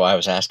 and that's why I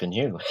was asking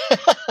you.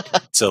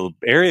 It's an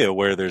area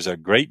where there's a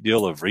great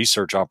deal of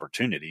research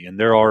opportunity, and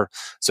there are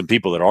some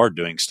people that are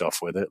doing stuff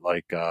with it,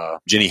 like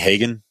Jenny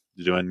Hagen,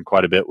 doing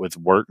quite a bit with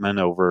Workman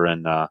over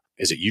in,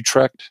 is it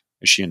Utrecht?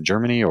 Is she in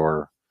Germany,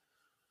 or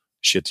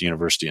is she at the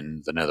university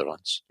in the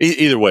Netherlands?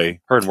 Either way,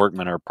 her and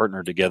Workman are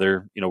partnered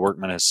together.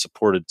 Workman has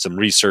supported some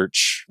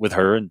research with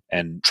her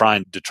and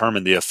trying to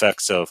determine the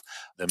effects of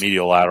the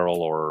medial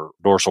lateral or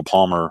dorsal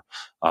palmar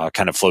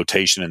kind of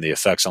flotation and the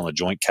effects on the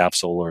joint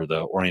capsule, or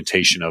the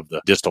orientation of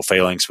the distal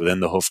phalanx within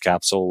the hoof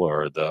capsule,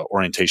 or the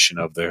orientation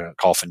of the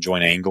coffin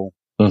joint angle.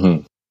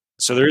 Mm-hmm.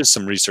 So there is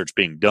some research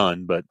being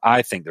done, but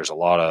I think there's a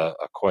lot of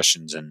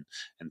questions and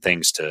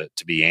things to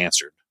be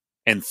answered.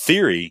 In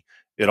theory,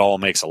 it all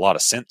makes a lot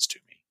of sense to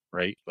me,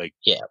 right? Like,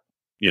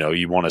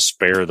 you want to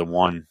spare the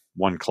one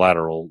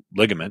collateral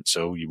ligament,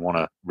 so you want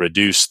to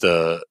reduce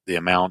the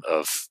amount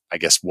of, I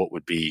guess, what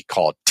would be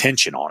called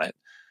tension on it.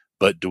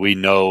 But do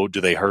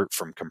they hurt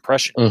from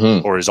compression,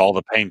 or is all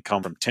the pain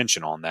come from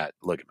tension on that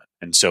ligament?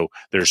 And so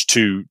there's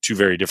two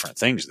very different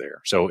things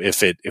there. So if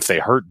they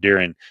hurt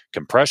during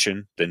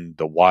compression, then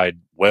the wide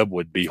web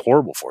would be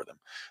horrible for them.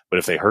 But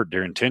if they hurt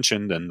during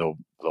tension, then the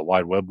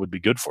wide web would be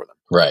good for them.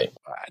 Right.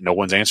 No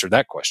one's answered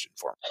that question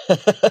for me.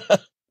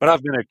 But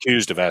I've been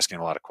accused of asking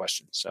a lot of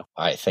questions. So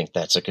I think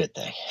that's a good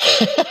thing.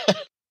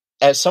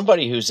 As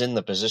somebody who's in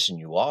the position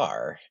you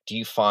are, do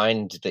you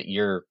find that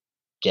you're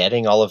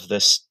getting all of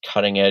this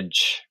cutting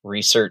edge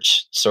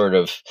research sort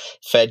of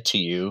fed to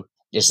you?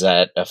 Is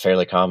that a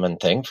fairly common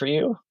thing for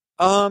you?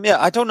 Yeah,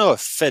 I don't know if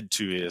fed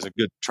to is a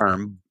good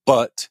term,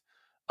 but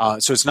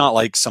so it's not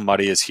like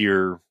somebody is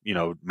here,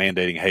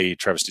 mandating, hey,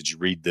 Travis, did you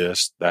read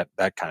this? That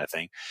kind of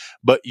thing.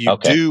 But you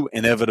do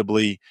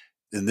inevitably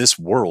in this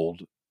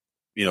world,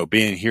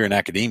 being here in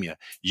academia,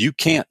 you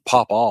can't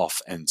pop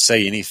off and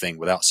say anything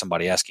without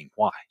somebody asking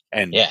why.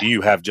 And do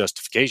you have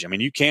justification? I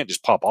mean, you can't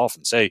just pop off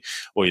and say,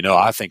 well,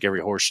 I think every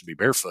horse should be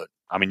barefoot.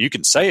 I mean, you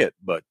can say it,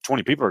 but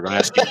 20 people are going to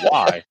ask you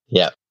why.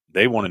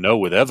 They want to know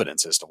with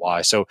evidence as to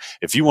why. So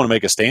if you want to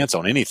make a stance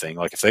on anything,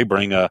 like if they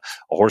bring a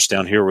horse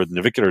down here with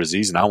navicular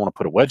disease and I want to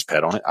put a wedge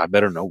pad on it, I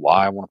better know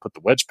why I want to put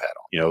the wedge pad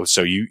on.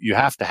 So you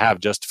have to have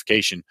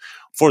justification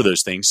for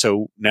those things.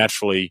 So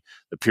naturally,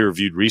 the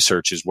peer-reviewed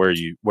research is where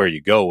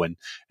you go. And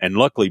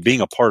luckily, being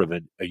a part of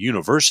a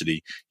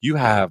university, you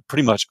have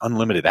pretty much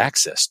unlimited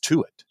access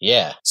to it.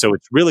 Yeah. So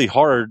it's really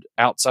hard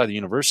outside the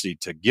university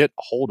to get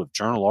a hold of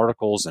journal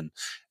articles and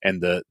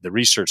the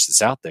research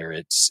that's out there.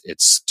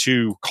 It's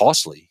too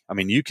costly. I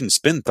mean, you can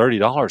spend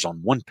 $30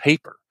 on one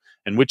paper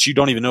in which you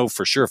don't even know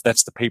for sure if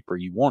that's the paper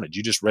you wanted.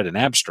 You just read an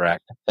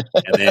abstract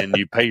and then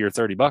you pay your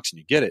 $30 and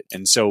you get it.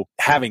 And so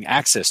having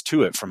access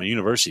to it from a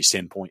university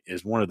standpoint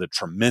is one of the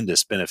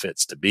tremendous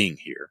benefits to being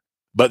here.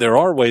 But there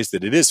are ways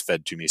that it is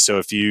fed to me. So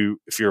if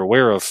you're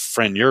aware of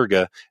friend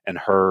Jurga and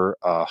her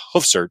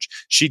hoof search,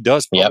 she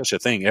does publish a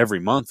thing every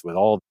month with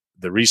all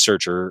the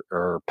research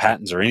or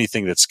patents or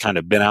anything that's kind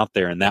of been out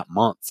there in that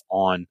month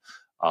on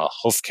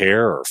hoof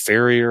care or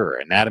farrier or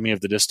anatomy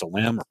of the distal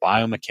limb or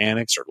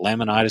biomechanics or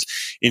laminitis,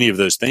 any of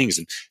those things.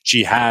 And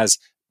she has,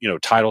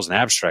 titles and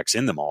abstracts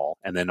in them all.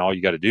 And then all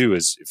you got to do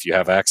is, if you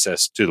have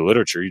access to the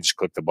literature, you just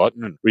click the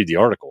button and read the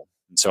article.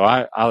 And so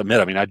I'll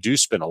admit, I do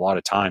spend a lot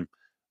of time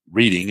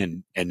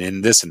reading, and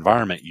in this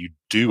environment, you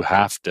do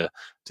have to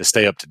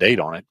stay up to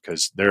date on it,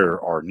 because there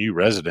are new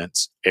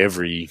residents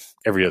every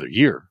other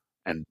year.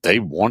 And they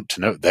want to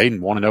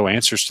know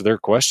answers to their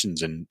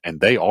questions, and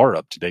they are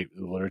up to date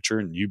with the literature,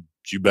 and you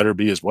better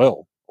be as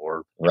well,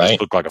 or you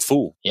just look like a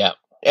fool. Yeah.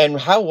 And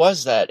how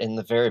was that in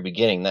the very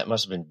beginning? That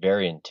must have been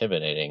very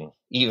intimidating.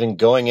 Even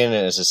going in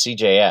as a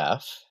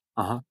CJF,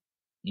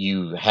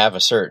 you have a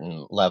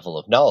certain level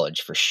of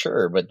knowledge for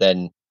sure, but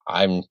then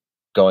I'm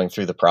going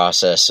through the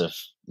process of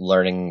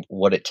learning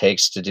what it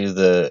takes to do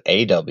the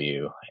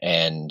AW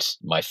and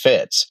my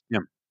fits. Yeah.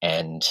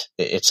 And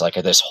it's like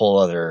this whole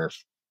other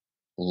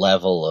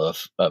level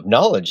of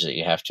knowledge that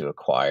you have to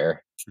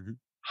acquire. Mm-hmm.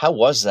 How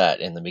was that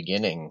in the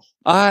beginning?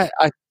 I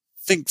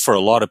think for a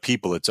lot of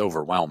people, it's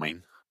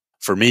overwhelming.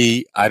 For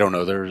me, I don't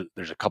know.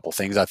 There's a couple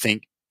things. I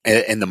think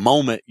in the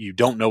moment, you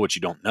don't know what you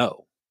don't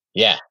know.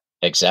 Yeah,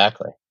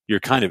 exactly. You're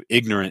kind of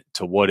ignorant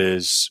to what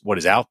is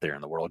out there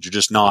in the world. You're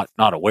just not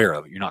aware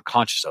of it. You're not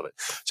conscious of it.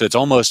 So it's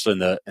almost in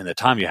the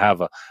time you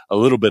have a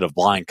little bit of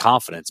blind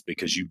confidence,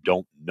 because you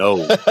don't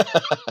know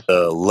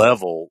the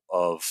level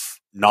of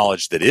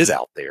knowledge that is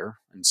out there.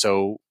 And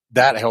so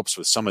that helps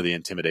with some of the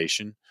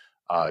intimidation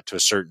to a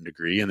certain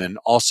degree. And then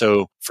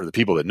also for the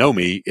people that know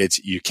me,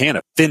 you can't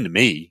offend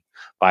me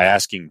by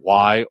asking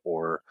why,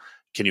 or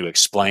can you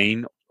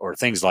explain, or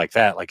things like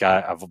that. Like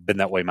I've been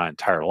that way my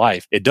entire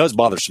life. It does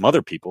bother some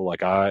other people.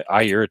 Like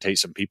I irritate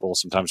some people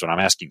sometimes when I'm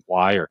asking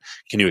why, or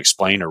can you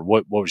explain, or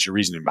what was your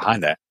reasoning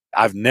behind that?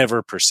 I've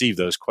never perceived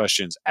those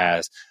questions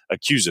as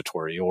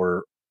accusatory,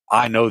 or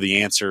I know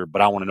the answer,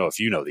 but I want to know if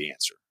you know the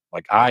answer.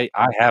 Like I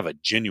have a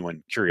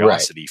genuine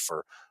curiosity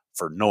for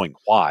knowing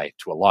why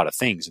to a lot of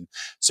things. And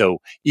so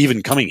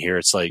even coming here,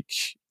 it's like,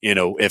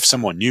 if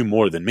someone knew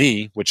more than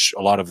me, which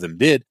a lot of them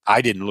did,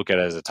 I didn't look at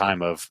it as a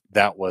time of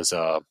that was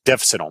a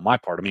deficit on my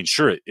part. I mean,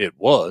 sure, it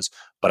was,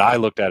 but I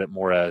looked at it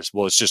more as,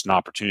 well, it's just an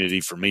opportunity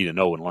for me to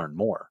know and learn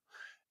more.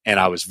 And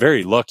I was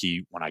very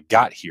lucky when I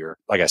got here.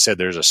 Like I said,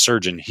 there's a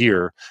surgeon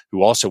here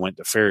who also went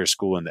to farrier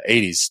school in the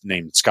 80s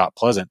named Scott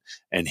Pleasant.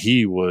 And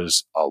he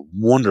was a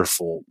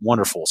wonderful,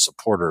 wonderful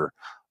supporter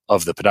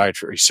of the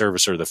podiatry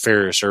service or the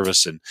farrier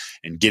service and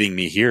getting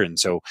me here. And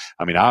so,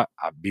 I mean, I'd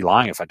be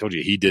lying if I told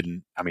you he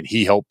didn't. I mean,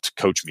 he helped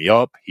coach me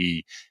up.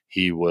 He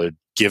would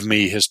give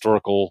me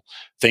historical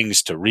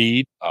things to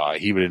read.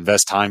 He would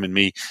invest time in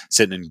me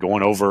sitting and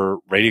going over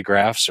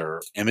radiographs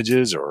or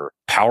images or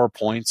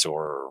PowerPoints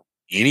or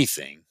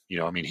anything.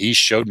 I mean, he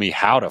showed me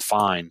how to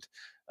find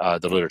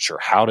the literature,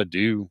 how to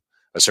do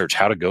a search,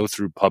 how to go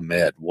through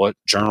PubMed, what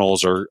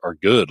journals are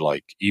good,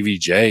 like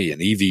EVJ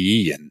and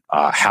EVE, and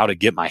how to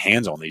get my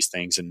hands on these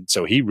things. And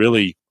so he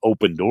really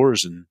opened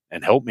doors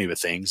and helped me with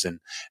things. And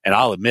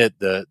I'll admit,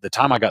 the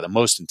time I got the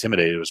most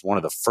intimidated was one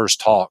of the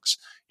first talks.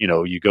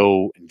 You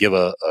go and give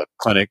a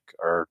clinic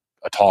or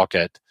a talk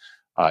at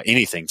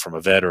anything from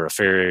a vet or a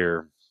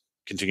farrier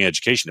continuing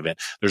education event.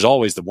 There's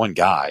always the one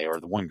guy or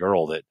the one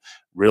girl that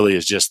really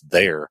is just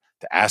there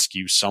to ask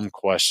you some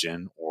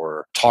question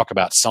or talk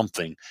about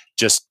something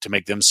just to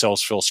make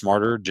themselves feel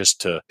smarter,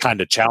 just to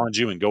kind of challenge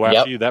you and go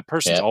after you. That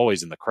person's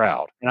always in the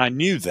crowd. And I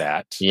knew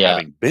that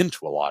having been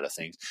to a lot of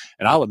things.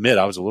 And I'll admit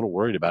I was a little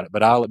worried about it,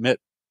 but I'll admit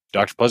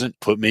Dr. Pleasant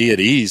put me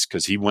at ease,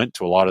 because he went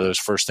to a lot of those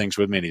first things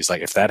with me. And he's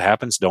like, if that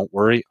happens, don't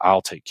worry,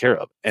 I'll take care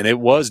of it. And it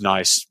was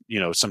nice,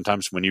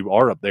 sometimes when you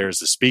are up there as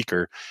the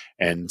speaker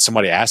and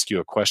somebody asks you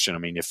a question. I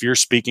mean, if you're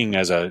speaking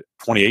as a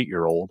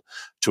 28-year-old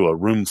to a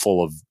room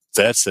full of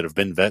vets that have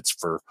been vets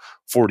for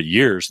 40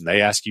 years, and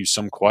they ask you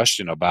some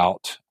question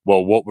about,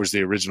 well, what was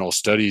the original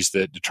studies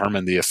that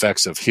determined the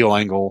effects of heel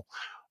angle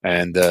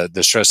and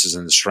the stresses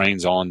and the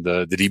strains on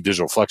the deep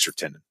digital flexor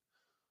tendon?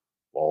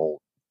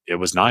 Well, it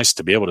was nice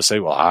to be able to say,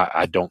 well,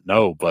 I don't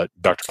know, but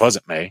Dr.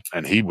 Pleasant may,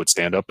 and he would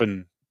stand up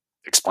and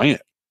explain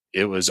it.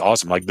 It was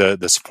awesome. Like the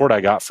support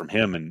I got from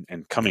him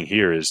and coming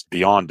here is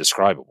beyond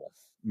describable.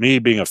 Me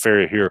being a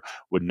farrier here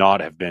would not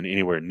have been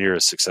anywhere near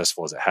as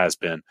successful as it has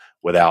been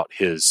without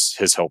his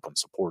help and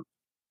support.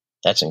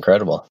 That's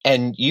incredible.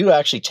 And you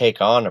actually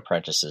take on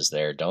apprentices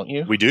there, don't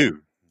you? We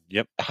do.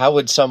 Yep. How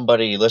would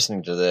somebody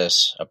listening to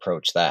this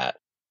approach that?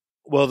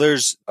 Well,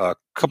 there's a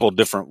couple of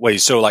different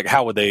ways. So, like,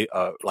 how would they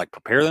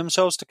prepare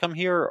themselves to come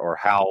here, or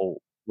how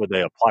would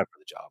they apply for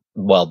the job?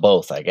 Well,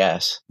 both, I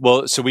guess.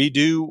 Well, so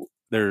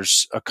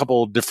there's a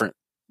couple of different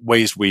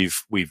ways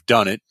we've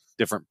done it,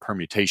 different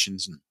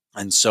permutations.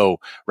 And so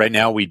right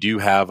now we do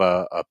have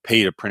a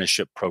paid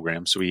apprenticeship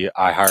program. So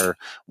I hire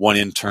one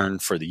intern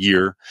for the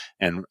year,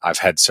 and I've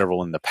had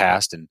several in the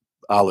past. And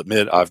I'll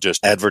admit I've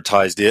just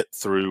advertised it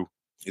through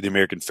the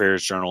American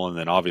Farriers Journal and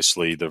then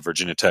obviously the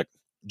Virginia Tech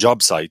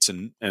job sites.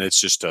 And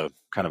it's just a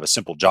kind of a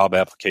simple job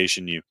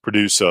application. You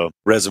produce a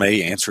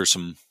resume, answer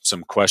some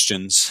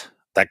questions,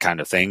 that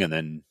kind of thing. And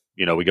then,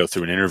 we go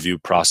through an interview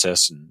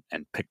process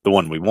and pick the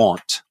one we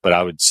want. But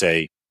I would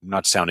say,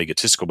 not to sound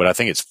egotistical, but I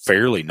think it's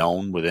fairly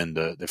known within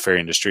the farrier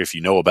industry. If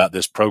you know about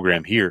this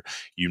program here,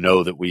 you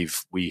know that we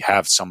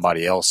have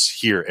somebody else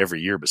here every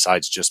year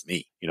besides just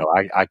me.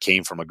 I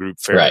came from a group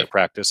farrier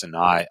practice, and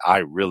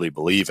I really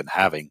believe in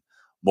having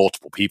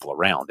multiple people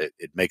around.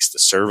 It makes the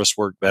service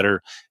work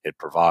better. It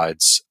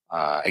provides,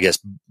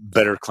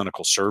 better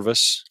clinical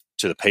service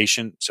to the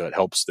patient. So it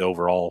helps the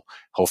overall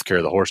healthcare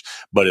of the horse.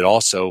 But it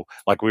also,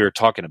 like we were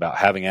talking about,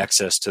 having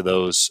access to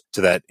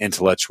that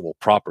intellectual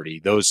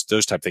property, those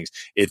type of things.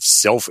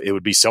 It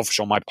would be selfish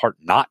on my part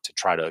not to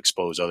try to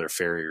expose other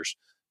farriers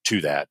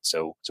to that.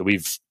 So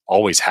we've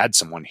always had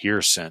someone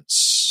here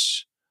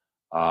since,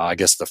 I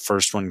guess the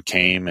first one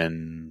came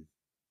in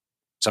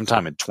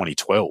sometime in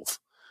 2012.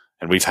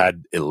 And we've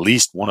had at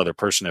least one other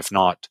person, if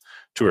not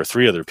 2 or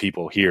 3 other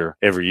people here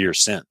every year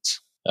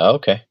since.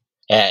 Okay.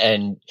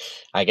 And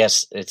I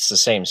guess it's the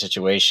same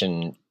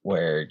situation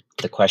where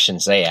the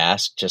questions they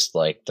ask, just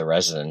like the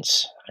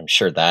residents, I'm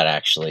sure that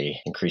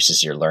actually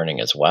increases your learning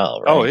as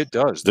well, right? Oh, it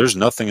does. There's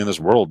nothing in this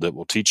world that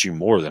will teach you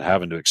more than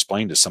having to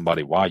explain to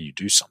somebody why you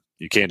do something.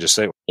 You can't just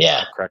say,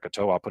 I crack a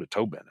toe, I'll put a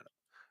toe bend in it.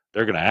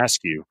 They're going to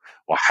ask you,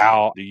 well,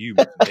 how do you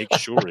make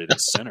sure it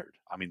is centered?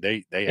 I mean,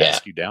 they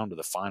ask you down to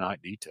the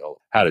finite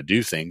detail how to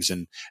do things.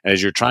 And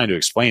as you're trying to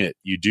explain it,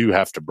 you do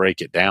have to break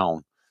it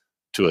down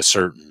to a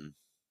certain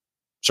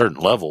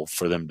level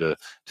for them to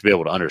be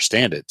able to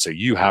understand it. So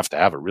you have to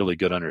have a really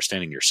good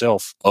understanding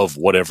yourself of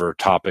whatever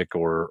topic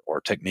or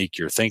technique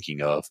you're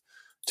thinking of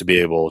to be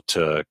able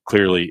to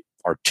clearly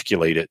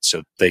articulate it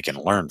so they can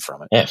learn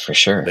from it. Yeah, for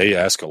sure. They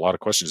ask a lot of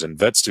questions, and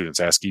vet students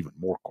ask even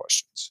more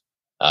questions.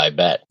 I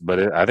bet.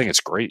 But I think it's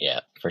great.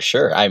 Yeah, for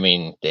sure. I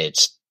mean,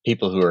 it's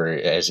people who are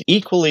as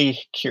equally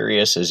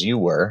curious as you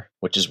were,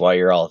 which is why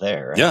you're all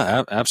there. Right?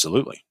 Yeah,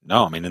 absolutely.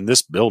 No, I mean, in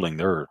this building,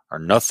 there are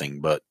nothing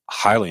but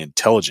highly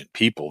intelligent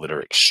people that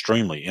are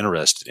extremely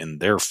interested in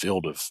their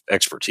field of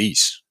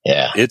expertise.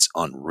 Yeah. It's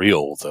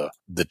unreal, the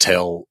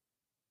detail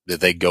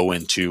that they go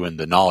into and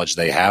the knowledge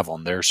they have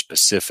on their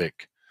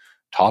specific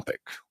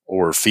topic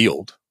or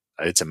field.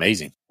 It's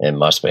amazing. It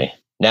must be.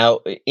 Now,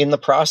 in the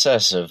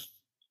process of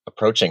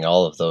approaching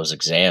all of those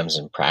exams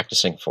and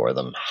practicing for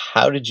them,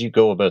 how did you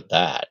go about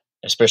that?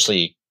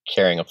 Especially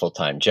carrying a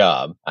full-time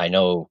job. I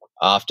know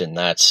often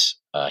that's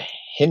a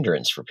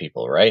hindrance for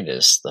people, right?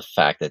 Is the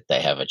fact that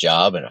they have a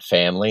job and a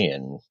family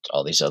and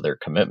all these other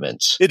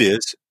commitments. It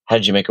is. How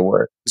did you make it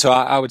work? So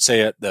I would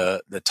say at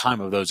the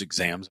time of those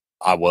exams,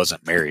 I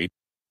wasn't married.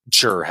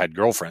 Sure, had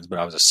girlfriends, but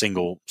I was a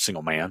single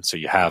man. So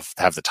you have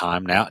the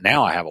time.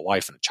 Now I have a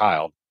wife and a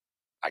child.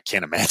 I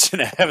can't imagine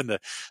having the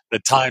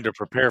time to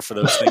prepare for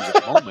those things at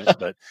the moment.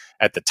 But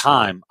at the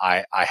time,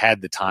 I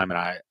had the time and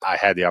I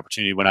had the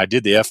opportunity. When I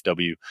did the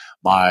FW,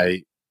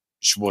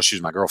 she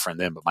was my girlfriend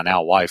then, but my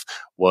now wife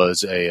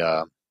was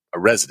a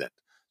resident.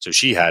 So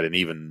she had an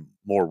even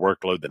more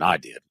workload than I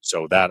did.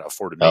 So that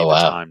afforded me the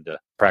time to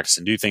practice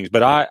and do things.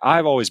 But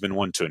I've always been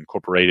one to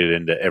incorporate it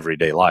into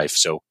everyday life.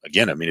 So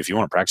again, I mean, if you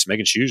want to practice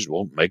making shoes,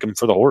 well, make them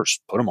for the horse,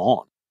 put them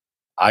on.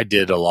 I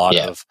did a lot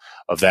of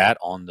that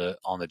on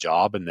the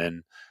job. And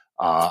then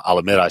I'll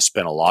admit I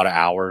spent a lot of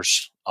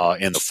hours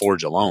in the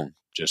forge alone,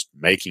 just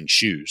making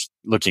shoes.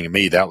 Looking at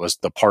me, that was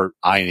the part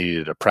I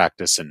needed to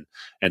practice and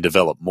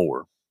develop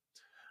more.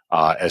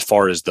 As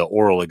far as the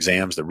oral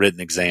exams, the written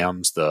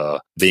exams,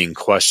 the being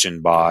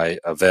questioned by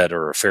a vet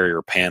or a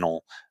farrier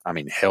panel, I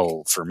mean,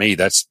 hell, for me,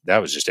 that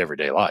was just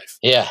everyday life.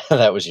 Yeah,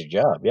 that was your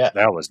job. Yeah.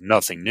 That was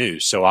nothing new.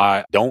 So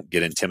I don't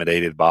get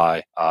intimidated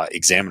by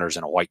examiners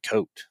in a white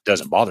coat. It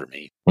doesn't bother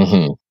me.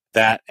 Mm-hmm.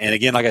 That, and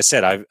again, like I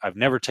said, I've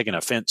never taken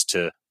offense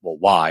to, well,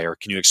 why, or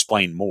can you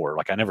explain more?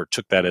 Like I never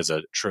took that as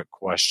a trick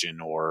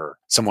question or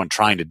someone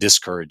trying to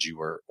discourage you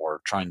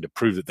or trying to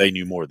prove that they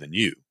knew more than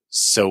you.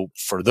 So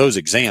for those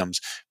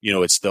exams,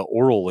 it's the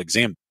oral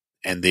exam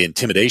and the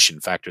intimidation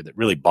factor that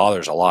really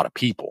bothers a lot of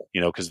people,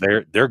 because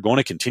they're going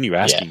to continue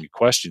asking you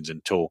questions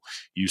until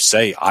you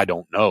say, I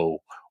don't know,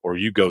 or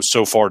you go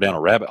so far down a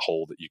rabbit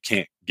hole that you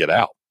can't get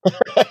out.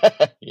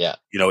 Yeah.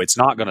 It's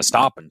not going to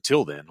stop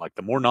until then. Like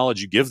the more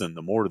knowledge you give them,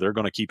 the more they're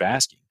going to keep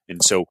asking.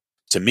 And so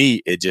to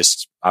me, it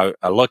just, I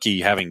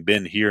lucky having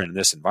been here in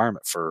this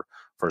environment for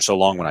so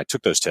long when I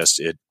took those tests,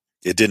 it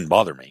didn't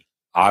bother me.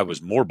 I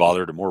was more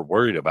bothered and more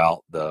worried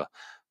about the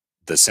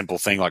simple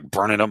thing like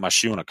burning up my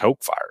shoe in a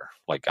coke fire.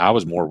 Like I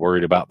was more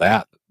worried about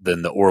that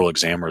than the oral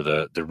exam or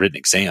the written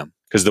exam.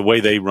 Because the way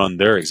they run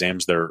their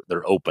exams, they're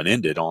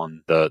open-ended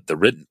on the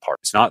written part.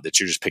 It's not that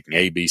you're just picking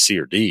A, B, C,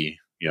 or D.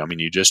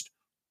 You just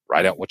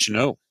write out what you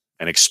know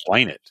and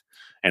explain it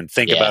and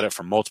think about it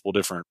from multiple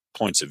different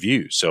points of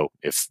view. So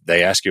if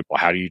they ask you, well,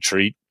 how do you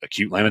treat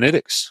acute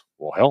laminitis?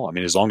 Well, hell,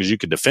 as long as you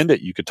could defend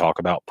it, you could talk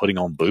about putting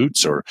on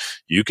boots, or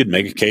you could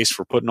make a case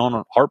for putting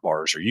on heart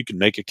bars, or you could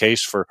make a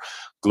case for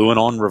gluing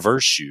on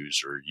reverse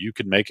shoes, or you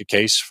could make a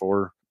case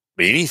for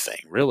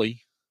anything,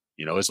 really,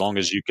 as long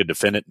as you could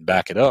defend it and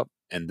back it up.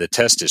 And the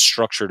test is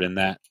structured in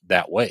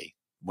that way.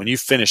 When you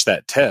finish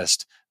that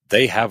test,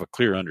 they have a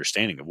clear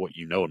understanding of what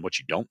you know and what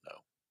you don't know.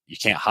 You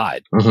can't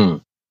hide. Mm-hmm.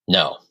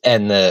 No.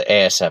 And the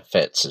ASF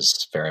FITS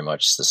is very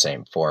much the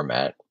same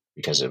format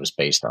because it was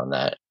based on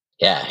that.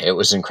 Yeah, it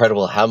was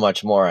incredible how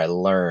much more I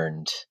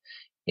learned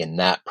in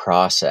that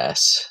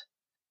process.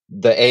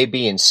 The A,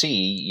 B, and C,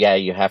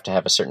 you have to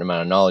have a certain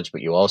amount of knowledge,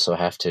 but you also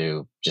have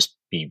to just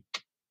be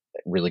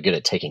really good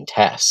at taking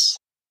tests.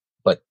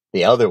 But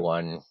the other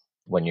one,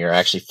 when you're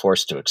actually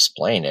forced to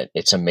explain it,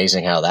 it's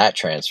amazing how that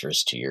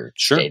transfers to your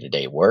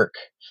day-to-day work.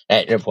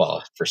 And,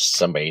 well, for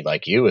somebody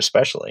like you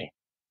especially.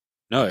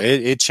 No,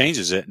 it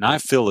changes it. And I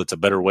feel it's a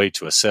better way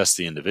to assess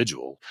the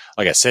individual.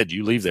 Like I said,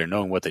 you leave there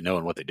knowing what they know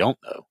and what they don't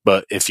know.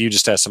 But if you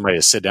just ask somebody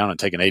to sit down and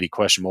take an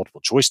 80-question multiple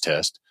choice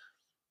test,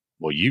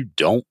 well, you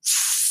don't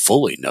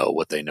fully know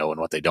what they know and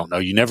what they don't know.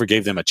 You never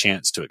gave them a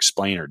chance to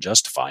explain or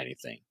justify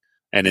anything.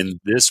 And in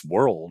this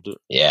world,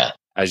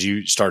 as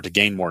you start to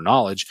gain more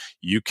knowledge,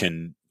 you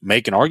can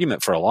make an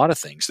argument for a lot of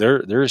things.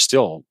 There is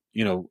still,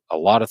 a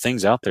lot of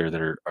things out there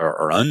that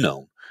are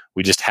unknown.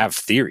 We just have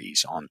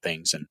theories on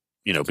things and,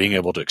 being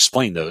able to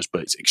explain those,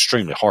 but it's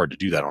extremely hard to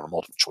do that on a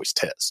multiple choice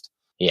test.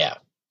 Yeah.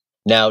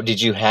 Now,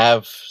 did you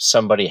have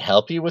somebody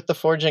help you with the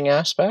forging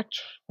aspect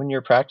when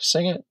you're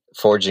practicing it?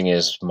 Forging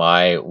is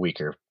my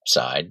weaker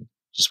side.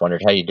 Just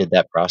wondered how you did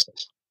that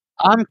process.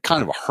 I'm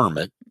kind of a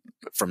hermit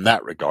from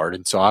that regard.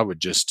 And so I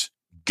would just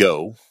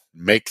go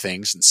make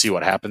things and see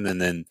what happened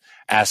and then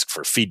ask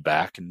for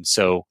feedback. And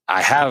so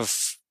I have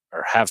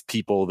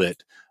people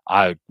that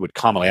I would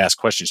commonly ask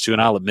questions to.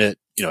 And I'll admit,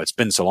 it's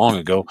been so long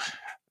ago.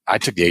 I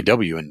took the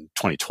AW in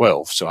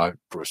 2012, so I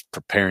was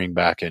preparing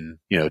back in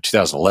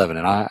 2011,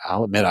 and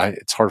I'll admit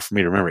it's hard for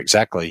me to remember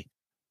exactly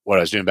what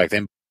I was doing back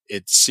then.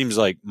 It seems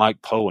like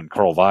Mike Poe and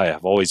Carl Vaya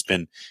have always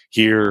been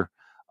here,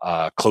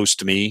 close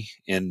to me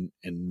in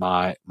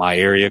my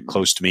area,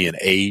 close to me in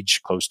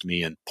age, close to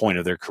me in point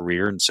of their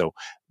career, and so.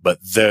 But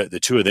the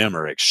two of them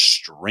are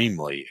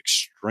extremely,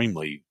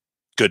 extremely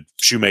good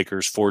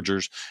shoemakers,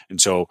 forgers, and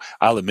so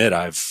I'll admit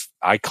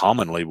I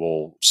commonly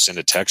will send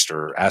a text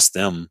or ask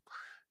them,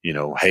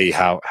 hey,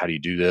 how do you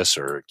do this?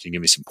 Or can you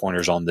give me some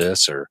pointers on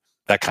this or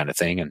that kind of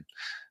thing? And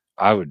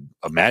I would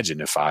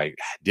imagine if I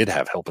did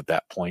have help at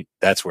that point,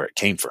 that's where it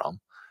came from.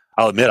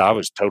 I'll admit I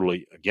was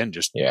totally, again,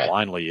 just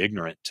blindly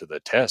ignorant to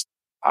the test.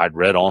 I'd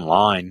read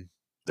online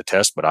the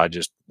test, but I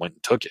just went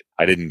and took it.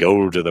 I didn't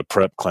go to the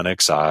prep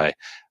clinics. I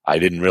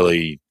didn't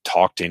really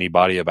talk to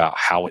anybody about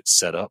how it's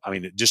set up.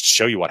 Just to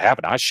show you what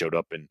happened, I showed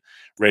up and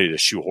ready to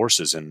shoe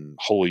horses in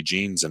holey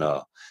jeans and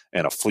a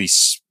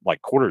fleece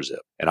like quarter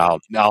zip. And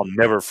I'll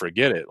never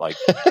forget it. Like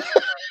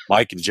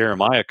Mike and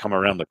Jeremiah come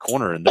around the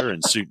corner and they're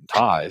in suit and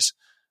ties.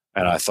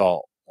 And I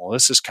thought, well,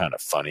 this is kind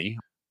of funny.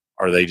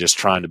 Are they just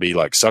trying to be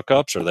like suck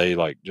ups? Are they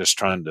like just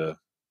trying to,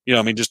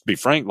 just to be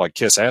frank, like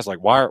kiss ass? Like,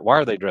 why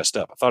are they dressed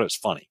up? I thought it was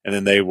funny. And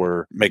then they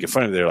were making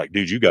fun of me. They're like,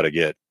 dude, you got to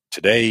get,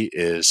 today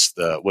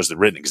was the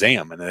written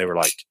exam. And they were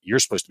like, you're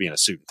supposed to be in a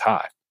suit and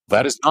tie.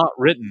 That is not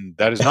written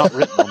on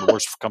the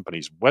Worshipful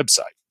Company's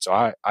website. So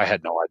I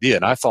had no idea.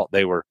 And I thought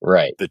they were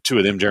the two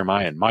of them,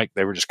 Jeremiah and Mike,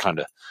 they were just kind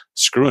of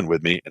screwing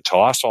with me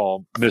until I saw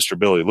Mr.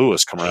 Billy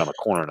Lewis come around the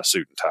corner in a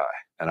suit and tie.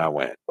 And I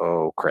went,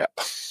 oh crap.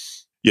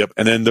 Yep.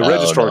 And then the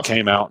registrar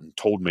came out and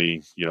told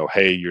me,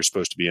 hey, you're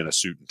supposed to be in a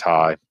suit and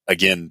tie.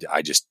 Again,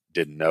 I just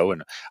didn't know.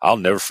 And I'll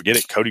never forget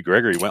it. Cody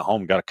Gregory went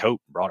home and got a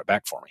coat and brought it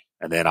back for me.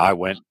 And then I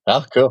went,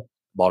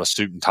 bought a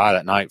suit and tie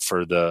that night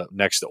for the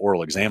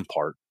oral exam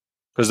part.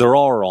 Because there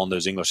are on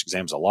those English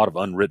exams a lot of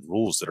unwritten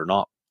rules that are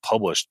not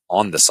published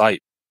on the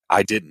site.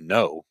 I didn't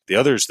know. The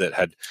others that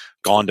had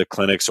gone to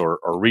clinics or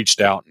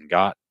reached out and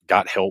got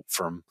help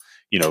from,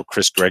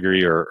 Chris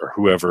Gregory or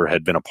whoever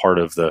had been a part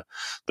of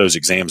those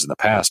exams in the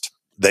past,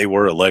 they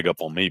were a leg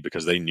up on me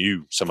because they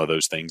knew some of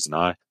those things and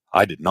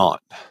I did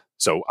not.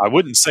 So I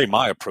wouldn't say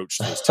my approach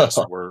to those tests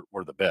were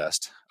the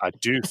best. I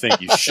do think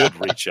you should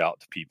reach out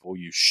to people.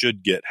 You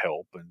should get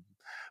help.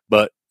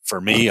 But for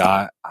me,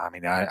 I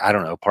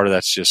don't know. Part of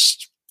that's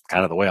just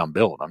kind of the way I'm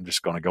built. I'm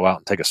just going to go out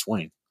and take a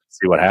swing,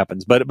 see what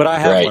happens. But I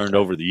have learned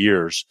over the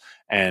years,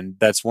 and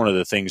that's one of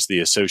the things the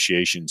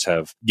associations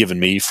have given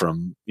me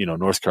from,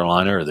 North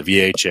Carolina or the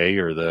VHA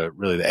or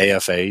the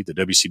AFA, the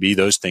WCB,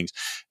 those things.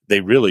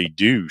 They really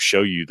do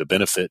show you the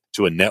benefit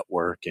to a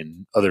network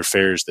and other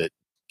fairs that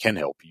can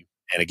help you.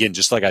 And again,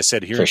 just like I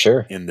said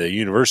here in the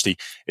university,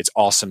 it's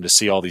awesome to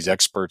see all these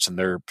experts in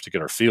their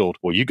particular field.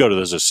 Well, you go to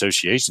those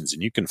associations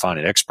and you can find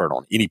an expert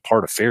on any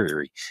part of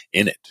farriery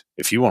in it.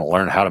 If you want to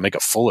learn how to make a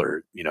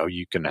fuller,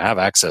 you can have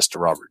access to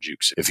Robert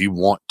Jukes. If you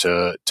want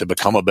to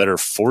become a better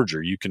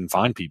forger, you can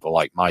find people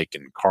like Mike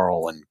and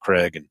Carl and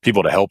Craig and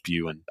people to help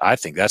you. And I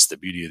think that's the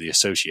beauty of the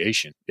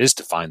association, is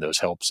to find those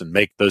helps and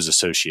make those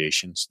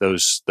associations,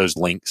 those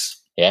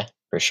links. Yeah,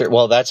 for sure.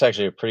 Well, that's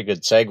actually a pretty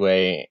good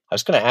segue. I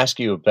was going to ask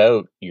you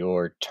about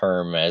your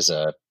term as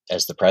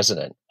the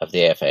president of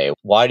the AFA.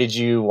 Why did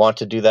you want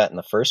to do that in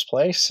the first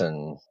place,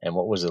 and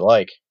what was it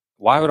like?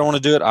 Why would I want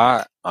to do it?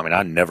 I mean,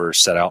 I never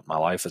set out in my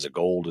life as a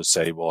goal to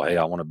say, well, hey,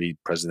 I want to be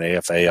president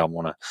of the AFA. I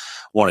want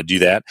to do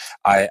that.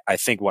 I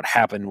think what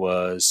happened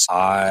was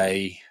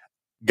I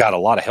got a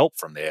lot of help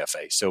from the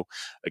AFA. So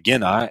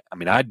again, I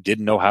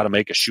didn't know how to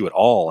make a shoe at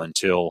all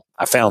until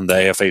I found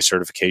the AFA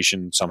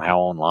certification somehow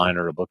online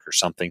or a book or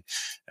something.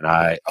 And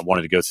I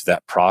wanted to go through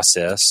that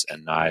process.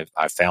 And I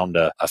found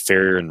a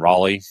farrier in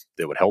Raleigh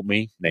that would help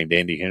me, named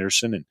Andy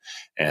Henderson,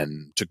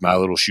 and took my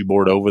little shoe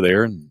board over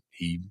there, and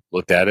he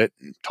looked at it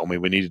and told me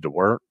we needed to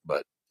work,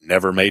 but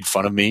never made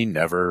fun of me,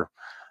 never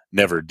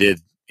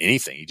did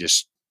anything. He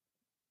just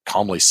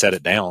calmly set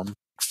it down,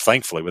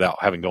 thankfully, without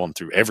having gone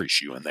through every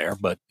shoe in there.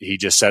 But he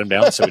just set him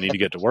down and said, we need to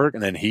get to work.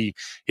 And then he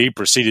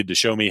proceeded to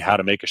show me how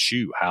to make a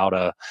shoe, how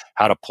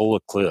to pull a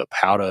clip,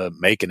 how to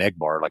make an egg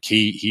bar. Like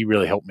he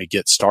really helped me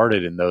get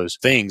started in those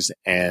things.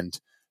 And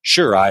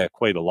sure, I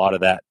equate a lot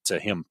of that to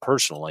him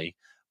personally,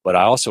 but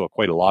I also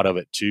equate a lot of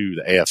it to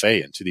the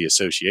AFA and to the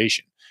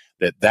association.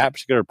 That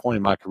particular point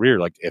in my career,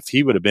 like if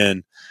he would have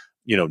been,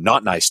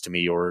 not nice to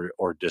me or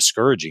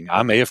discouraging,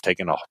 I may have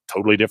taken a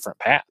totally different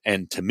path.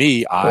 And to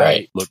me,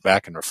 I look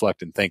back and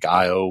reflect and think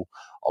I owe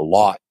a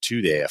lot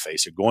to the AFA.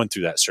 So going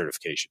through that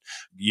certification,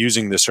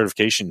 using the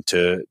certification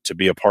to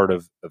be a part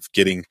of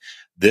getting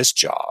this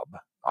job.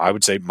 I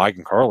would say Mike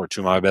and Carl are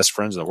two of my best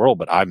friends in the world,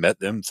 but I met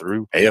them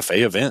through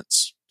AFA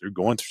events, through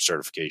going through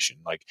certification.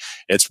 Like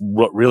it's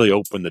what really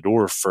opened the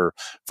door for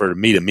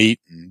me to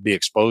meet and be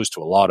exposed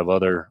to a lot of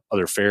other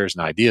fairs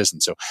and ideas.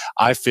 And so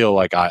I feel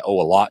like I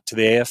owe a lot to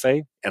the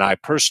AFA, and I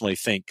personally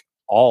think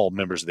all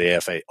members of the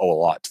AFA owe a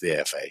lot to the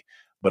AFA.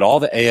 But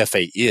all the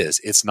AFA is,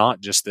 it's not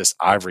just this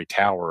ivory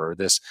tower or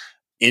this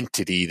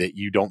entity that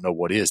you don't know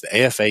what is. The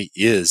AFA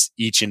is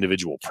each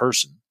individual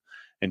person.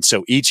 And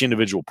so each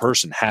individual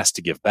person has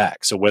to give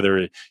back. So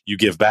whether you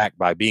give back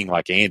by being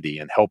like Andy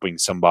and helping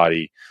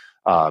somebody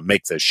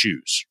make the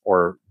shoes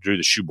or do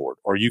the shoe board,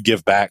 or you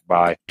give back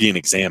by being an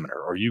examiner,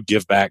 or you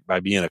give back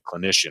by being a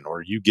clinician,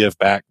 or you give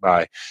back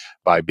by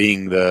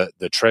being the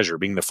treasurer,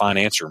 being the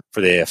financier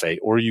for the AFA,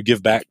 or you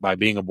give back by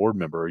being a board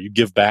member, or you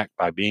give back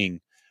by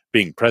being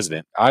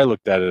president. I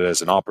looked at it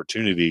as an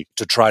opportunity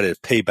to try to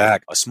pay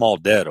back a small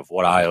debt of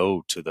what I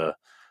owe to the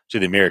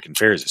American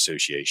Farriers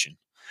Association.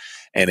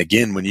 And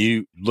again, when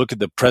you look at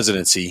the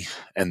presidency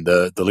and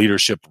the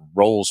leadership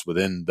roles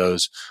within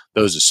those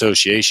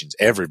associations,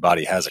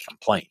 everybody has a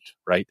complaint,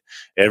 right?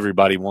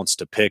 Everybody wants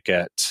to pick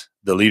at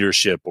the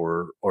leadership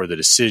or the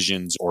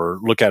decisions or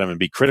look at them and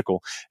be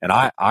critical. And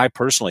I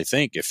personally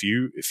think if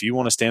you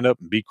want to stand up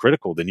and be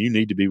critical, then you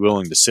need to be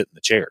willing to sit in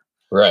the chair.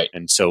 Right.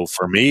 And so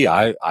for me,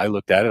 I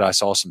looked at it. I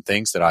saw some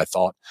things that I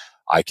thought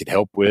I could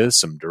help with,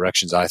 some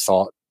directions I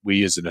thought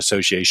we as an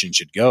association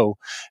should go.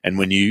 And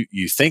when you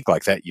think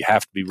like that, you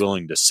have to be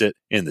willing to sit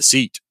in the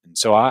seat. And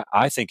so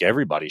I think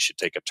everybody should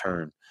take a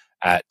turn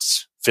at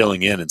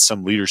filling in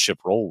some leadership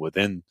role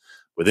within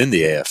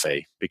the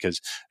AFA,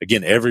 because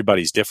again,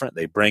 everybody's different.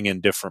 They bring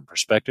in different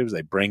perspectives.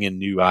 They bring in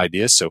new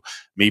ideas. So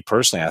me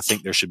personally, I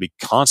think there should be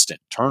constant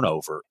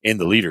turnover in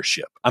the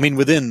leadership. I mean,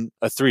 within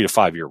a 3 to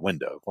 5 year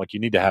window, like you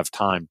need to have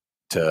time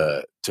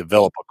to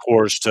develop a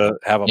course, to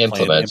have a plan,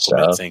 to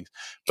implement things.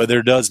 But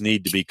there does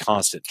need to be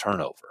constant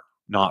turnover.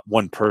 Not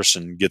one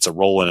person gets a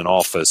role in an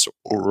office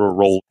or a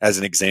role as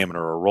an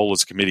examiner or a role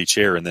as a committee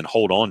chair and then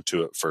hold on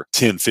to it for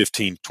 10,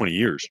 15, 20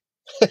 years.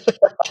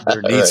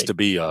 There needs to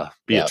be a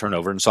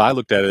turnover. And so I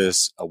looked at it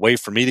as a way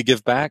for me to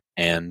give back.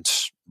 And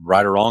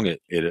right or wrong,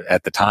 it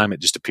at the time,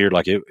 it just appeared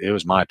like it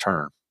was my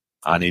turn.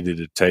 I needed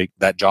to take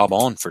that job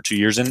on for 2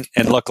 years. And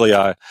luckily,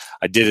 I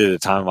did it at a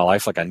time in my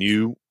life. Like I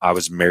knew I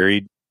was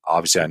married.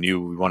 Obviously, I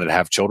knew we wanted to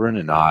have children,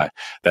 and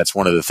that's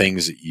one of the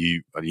things that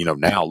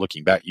now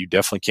looking back, you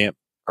definitely can't,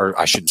 or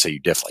I shouldn't say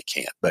you definitely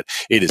can't, but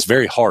it is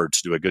very hard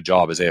to do a good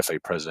job as AFA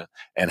president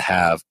and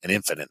have an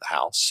infant in the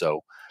house.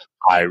 So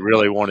I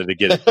really wanted to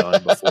get it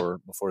done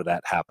before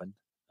that happened,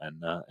 and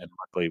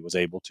luckily was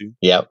able to.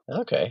 Yeah.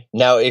 Okay.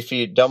 Now, if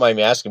you don't mind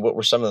me asking, what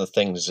were some of the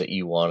things that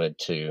you wanted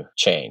to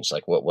change?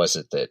 Like, what was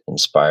it that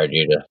inspired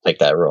you to take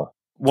that role?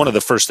 One of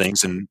the first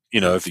things, and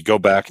if you go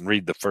back and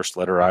read the first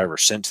letter I ever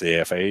sent to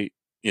the AFA,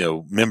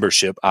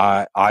 membership,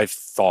 I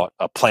thought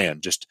a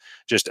plan, just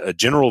a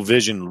general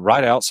vision,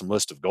 write out some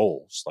list of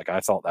goals. Like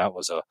I thought that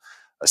was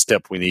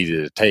step we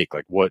needed to take.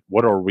 Like, what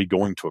are we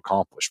going to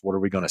accomplish? What are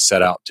we going to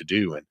set out to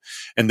do?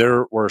 And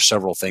there were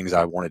several things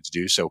I wanted to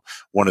do. So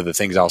one of the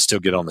things I'll still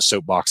get on the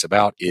soapbox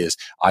about is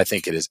I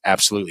think it is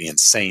absolutely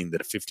insane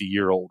that a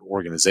 50-year-old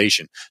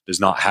organization does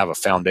not have a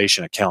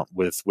foundation account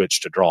with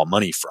which to draw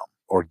money from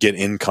or get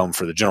income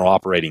for the general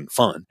operating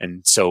fund.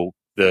 And so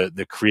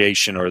the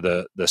creation or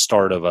the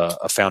start of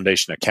a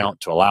foundation account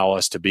to allow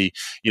us to be,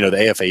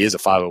 the AFA is a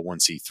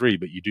 501c3,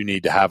 but you do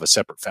need to have a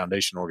separate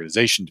foundation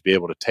organization to be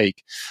able to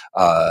take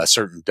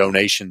certain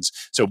donations.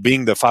 So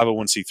being the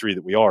 501c3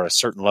 that we are, a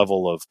certain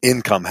level of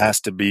income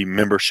has to be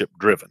membership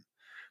driven.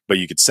 But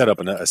you could set up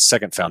a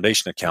second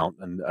foundation account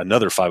and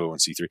another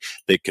 501c3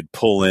 that could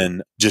pull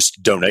in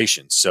just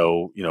donations.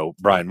 So,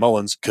 Brian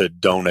Mullins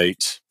could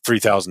donate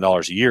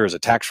 $3,000 a year as a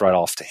tax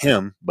write-off to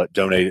him, but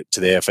donate it to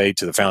the AFA,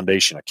 to the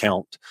foundation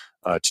account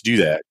to do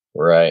that.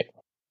 Right.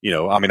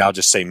 I'll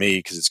just say me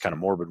because it's kind of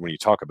morbid when you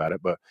talk about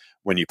it, but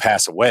when you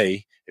pass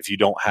away, if you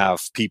don't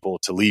have people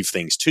to leave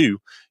things to,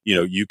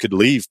 you could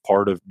leave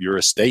part of your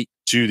estate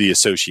to the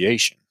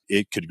association.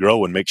 It could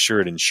grow and make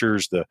sure it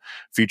ensures the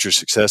future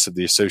success of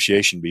the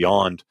association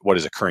beyond what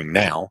is occurring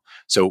now.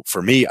 So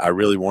for me, I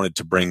really wanted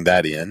to bring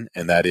that in,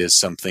 and that is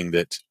something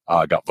that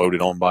got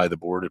voted on by the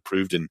board,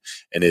 approved, and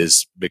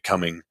is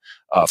becoming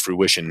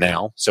fruition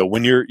now. So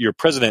when you're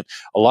president,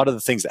 a lot of the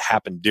things that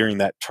happen during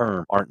that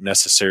term aren't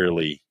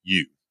necessarily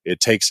you. It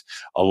takes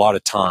a lot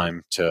of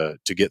time to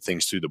get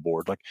things through the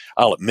board. Like,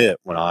 I'll admit,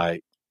 when I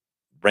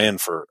ran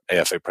for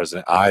AFA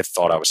president, I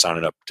thought I was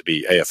signing up to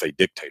be AFA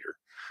dictator,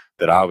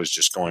 that I was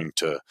just going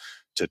to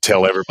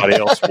tell everybody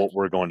else what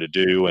we're going to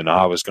do, and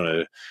I was going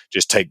to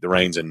just take the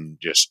reins and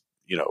just,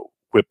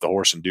 whip the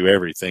horse and do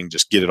everything,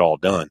 just get it all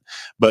done.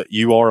 But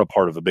you are a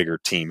part of a bigger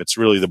team. It's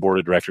really the board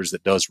of directors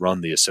that does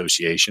run the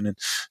association, and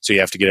so you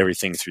have to get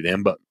everything through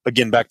them. But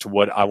again, back to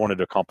what I wanted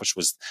to accomplish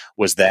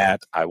was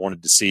that I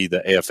wanted to see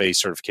the AFA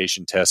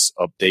certification tests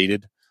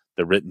updated,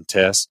 the written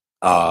tests.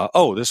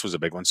 This was a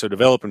big one. So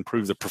develop and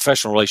improve the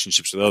professional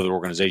relationships with other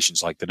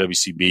organizations like the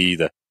WCB,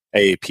 the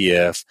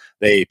AAPF,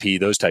 the AAP,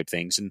 those type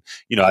things. And,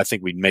 I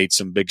think we made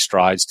some big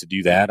strides to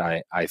do that.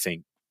 I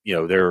think,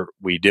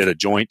 we did a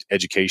joint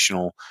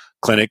educational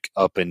clinic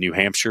up in New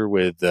Hampshire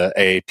with the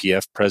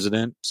AAPF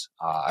president.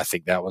 I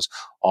think that was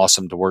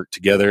awesome to work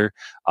together.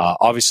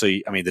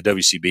 Obviously, the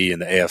WCB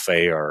and the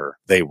AFA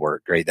they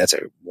work great. That's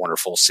a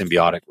wonderful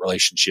symbiotic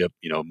relationship.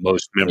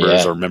 Most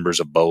members are members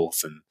of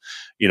both. And,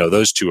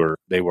 those two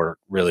they work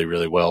really,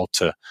 really well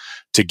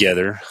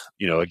together.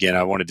 Again,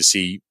 I wanted to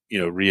see,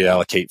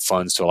 reallocate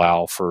funds to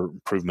allow for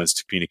improvements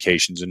to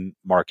communications and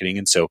marketing.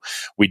 And so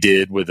we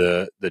did with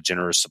the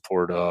generous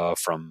support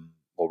from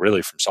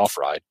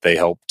SoftRide. They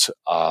helped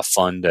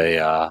fund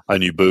a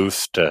new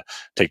booth to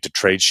take to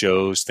trade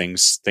shows,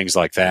 things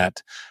like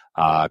that.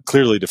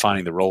 Clearly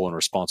defining the role and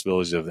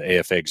responsibilities of the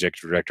AFA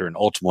executive director, and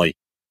ultimately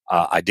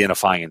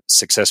identifying and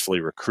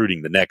successfully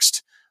recruiting the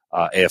next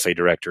AFA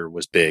director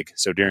was big.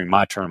 So during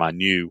my term, I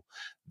knew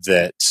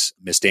that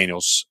Ms.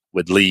 Daniels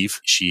would leave.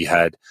 She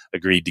had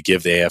agreed to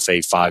give the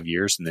AFA 5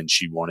 years, and then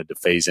she wanted to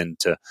phase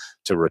into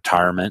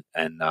retirement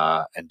and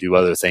do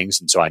other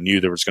things. And so I knew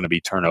there was going to be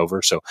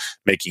turnover. So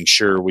making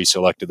sure we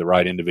selected the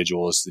right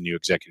individual as the new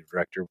executive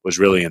director was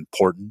really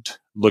important.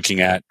 Looking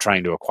at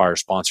trying to acquire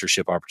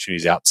sponsorship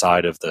opportunities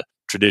outside of the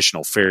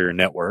traditional farrier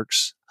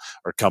networks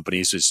or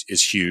companies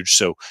is huge.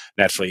 So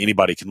naturally,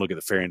 anybody can look at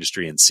the farrier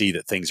industry and see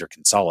that things are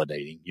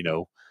consolidating.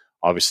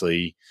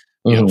 Obviously,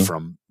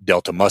 from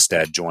Delta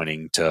Mustad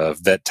joining to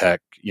Vet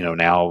Tech,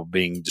 now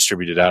being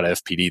distributed out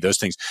of FPD, those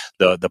things,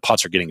 the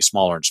pots are getting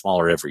smaller and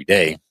smaller every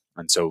day.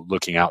 And so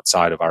looking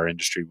outside of our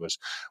industry was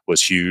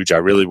huge. I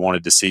really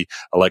wanted to see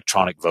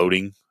electronic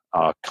voting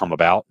come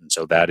about. And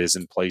so that is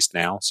in place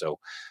now. So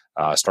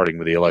starting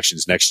with the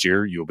elections next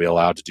year, you'll be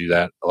allowed to do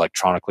that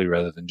electronically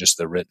rather than just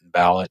the written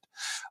ballot.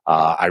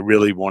 I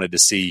really wanted to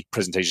see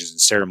presentations and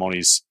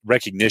ceremonies,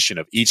 recognition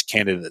of each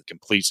candidate that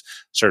completes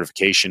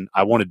certification.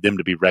 I wanted them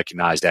to be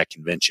recognized at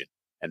convention.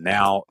 And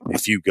now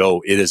if you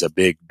go, it is a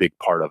big, big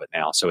part of it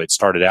now. So it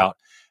started out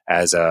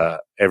as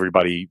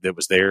everybody that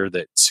was there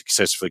that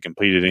successfully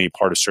completed any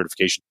part of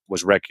certification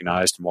was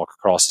recognized and walk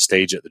across the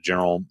stage at the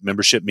general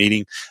membership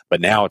meeting.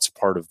 But now it's a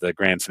part of the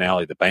grand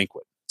finale, the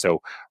banquet.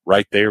 So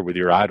right there with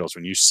your idols,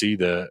 when you see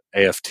the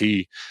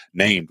AFT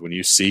named, when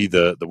you see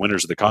the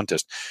winners of the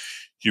contest,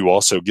 you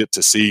also get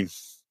to see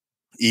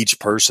each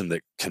person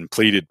that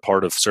completed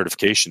part of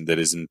certification that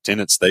is in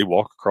attendance. They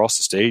walk across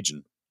the stage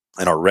and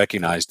are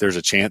recognized. There's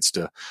a chance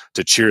to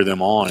cheer them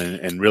on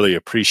and really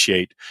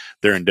appreciate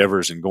their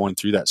endeavors in going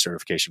through that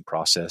certification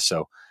process.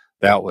 So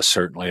that was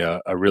certainly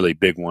a really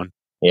big one.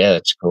 Yeah,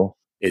 that's cool.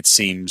 It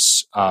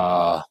seems,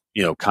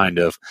 kind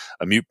of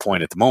a moot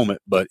point at the moment,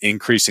 but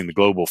increasing the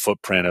global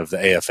footprint of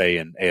the AFA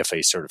and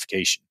AFA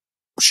certification.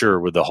 Sure,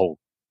 with the whole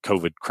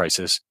COVID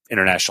crisis,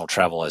 international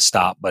travel has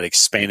stopped, but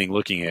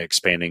looking at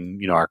expanding,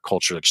 our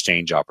cultural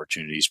exchange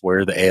opportunities,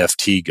 where the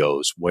AFT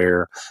goes,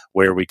 where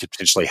we could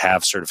potentially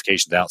have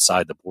certifications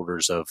outside the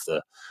borders of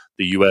the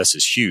the U.S.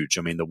 is huge.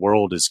 I mean, the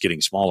world is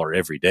getting smaller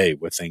every day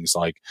with things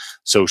like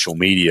social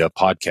media,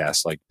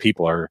 podcasts. Like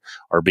people are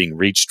being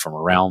reached from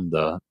around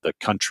the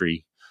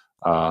country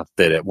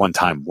that at one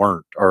time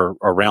weren't, or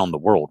around the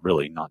world,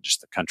 really, not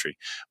just the country,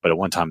 but at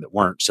one time that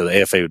weren't. So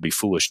the AFA would be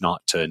foolish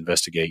not to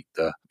investigate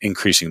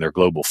increasing their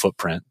global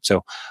footprint.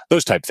 So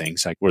those type of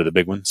things, like, what are the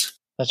big ones?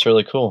 That's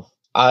really cool.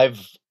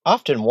 I've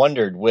often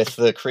wondered with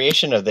the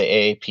creation of the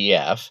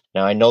AAPF,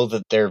 now I know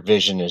that their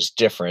vision is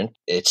different.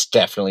 It's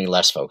definitely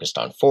less focused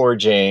on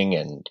foraging,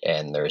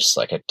 and there's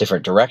like a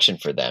different direction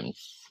for them.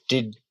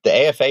 Did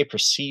the AFA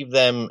perceive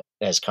them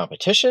as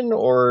competition,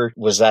 or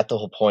was that the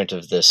whole point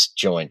of this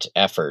joint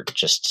effort,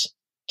 just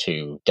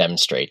to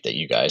demonstrate that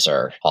you guys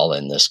are all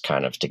in this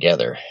kind of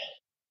together?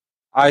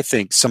 I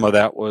think some of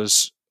that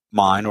was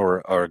mine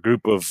or a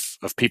group of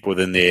people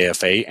within the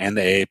AFA and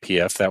the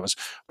AAPF. That was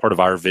part of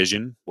our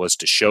vision, was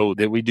to show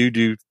that we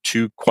do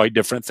two quite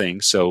different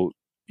things. So,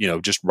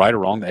 just right or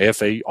wrong, the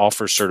AFA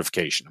offers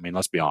certification. I mean,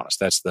 let's be honest.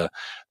 That's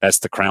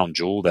the crown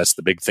jewel. That's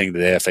the big thing that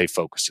the AFA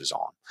focuses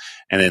on.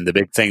 And then the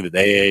big thing that the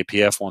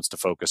AAPF wants to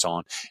focus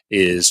on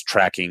is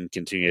tracking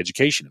continuing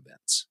education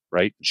events,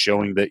 right?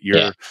 Showing that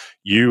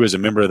you as a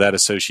member of that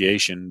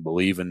association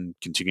believe in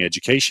continuing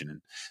education.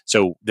 And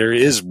so there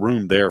is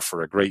room there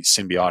for a great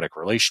symbiotic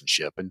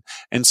relationship.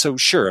 And so,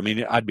 sure, I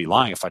mean, I'd be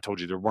lying if I told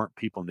you there weren't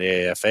people in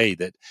the AFA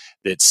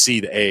that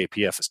see the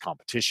AAPF as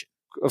competition.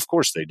 Of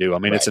course they do. I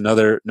mean, It's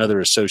another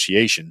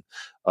association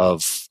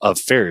of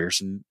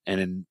farriers, and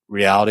in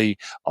reality,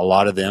 a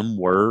lot of them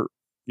were,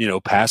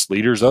 past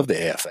leaders of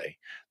the AFA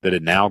that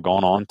had now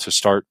gone on to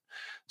start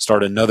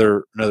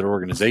another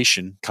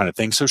organization kind of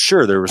thing. So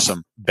sure, there were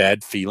some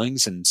bad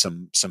feelings and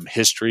some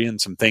history and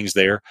some things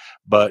there,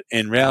 but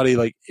in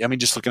reality,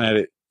 just looking at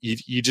it,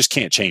 you just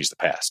can't change the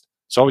past.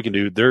 So all we can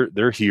do,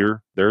 they're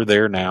here, they're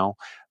there now.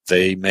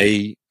 They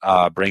may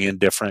bring in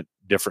different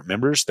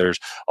members. There's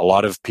a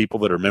lot of people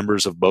that are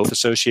members of both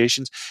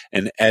associations.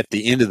 And at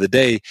the end of the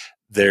day,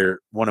 they're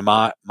one of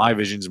my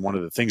visions, and one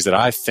of the things that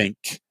I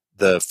think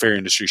the farrier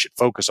industry should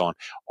focus on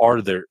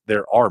are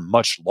there are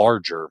much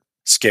larger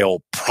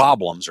scale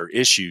problems or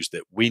issues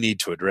that we need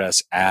to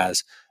address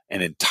as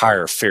an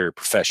entire farrier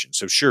profession.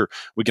 So sure,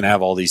 we can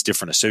have all these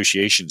different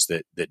associations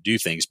that do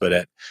things,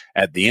 but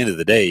at the end of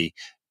the day,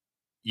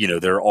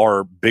 there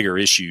are bigger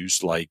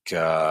issues like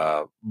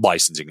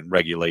licensing and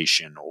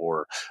regulation,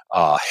 or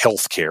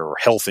healthcare or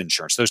health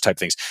insurance, those type of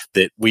things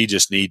that we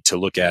just need to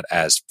look at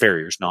as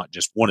farriers, not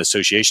just one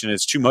association.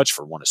 It's too much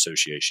for one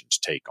association to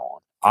take on.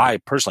 I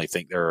personally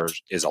think there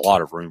is a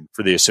lot of room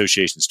for the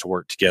associations to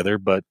work together,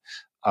 but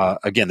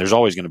again, there's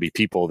always going to be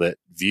people that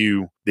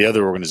view the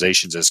other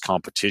organizations as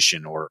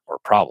competition or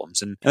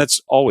problems. And that's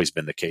always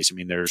been the case. I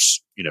mean,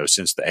 there's,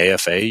 since the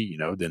AFA,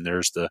 then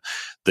there's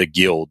the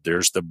guild,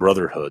 there's the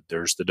brotherhood,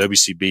 there's the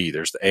WCB,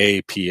 there's the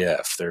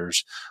AAPF,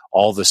 there's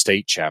all the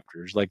state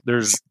chapters. Like,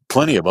 there's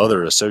plenty of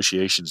other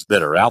associations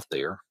that are out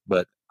there,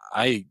 but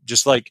I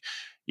just like,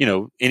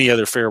 any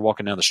other farrier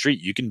walking down the street,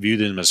 you can view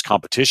them as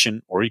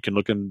competition, or you can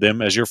look at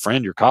them as your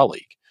friend, your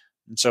colleague.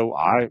 And so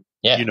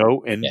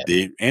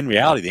in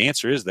reality, the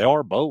answer is they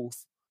are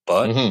both.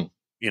 But,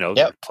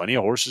 there are plenty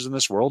of horses in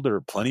this world. There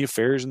are plenty of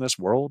farriers in this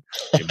world.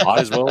 They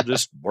might as well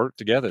just work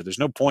together. There's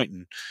no point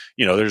in,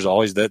 there's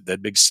always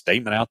that big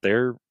statement out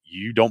there.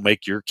 You don't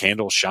make your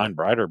candle shine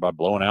brighter by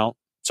blowing out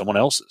someone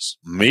else's.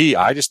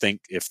 I just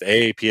think if the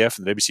AAPF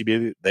and the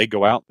WCB, they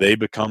go out, they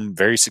become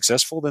very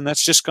successful, then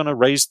that's just going to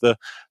raise the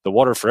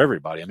water for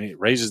everybody. I mean, it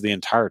raises the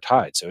entire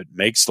tide. So it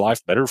makes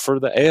life better for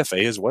the AFA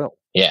as well.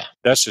 Yeah.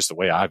 That's just the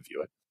way I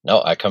view it.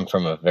 No, I come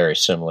from a very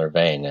similar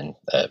vein and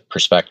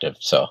perspective.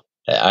 So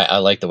I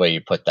like the way you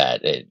put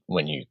that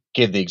when you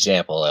give the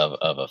example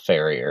of a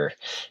farrier,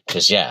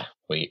 because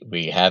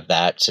we have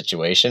that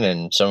situation,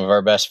 and some of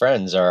our best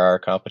friends are our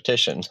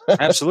competition.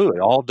 Absolutely,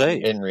 all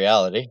day. In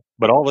reality.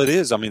 But all it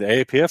is, I mean, the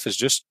AAPF is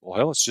just,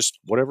 it's just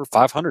whatever,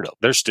 500 of them.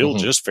 They're still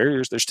just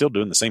farriers. They're still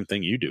doing the same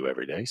thing you do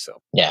every day.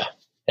 So yeah,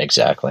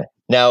 exactly.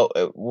 Now,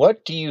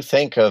 what do you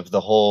think of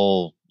the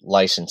whole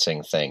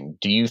licensing thing?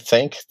 Do you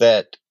think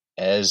that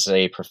as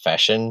a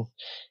profession,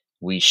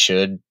 we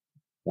should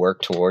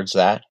work towards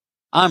that?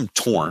 I'm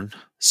torn.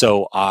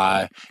 So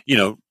I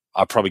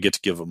probably get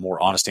to give a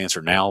more honest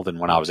answer now than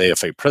when I was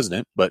AFA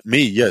president. But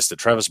yes, the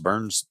Travis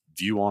Burns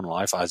view on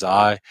life, as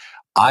I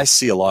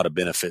see a lot of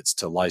benefits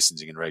to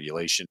licensing and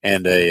regulation,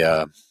 and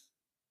a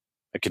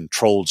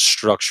controlled,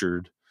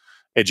 structured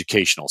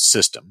educational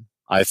system.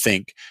 I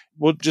think,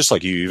 just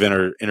like you've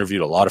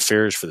interviewed a lot of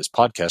farriers for this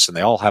podcast, and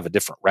they all have a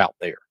different route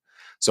there.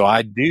 So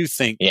I do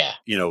think,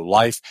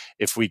 life,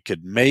 if we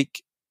could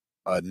make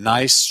a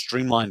nice,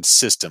 streamlined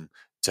system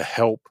to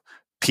help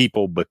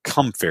people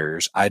become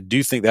farriers, I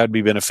do think that would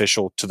be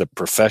beneficial to the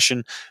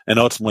profession and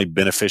ultimately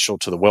beneficial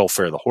to the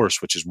welfare of the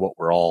horse, which is what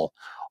we're all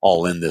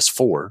in this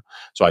for.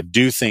 So I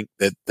do think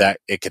that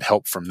it could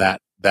help from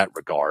that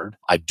regard.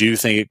 I do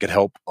think it could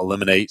help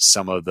eliminate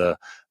some of the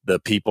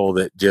people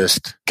that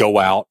just go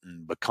out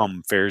and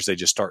become farriers. They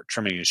just start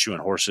trimming and shoeing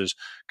horses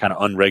kind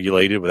of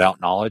unregulated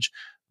without knowledge.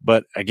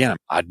 But again,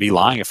 I'd be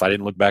lying if I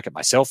didn't look back at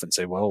myself and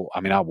say, well,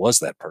 I mean, I was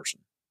that person.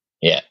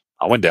 Yeah.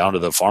 I went down to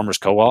the farmer's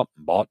co-op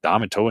and bought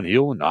diamond toe and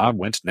heel, and I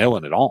went to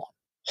nailing it on.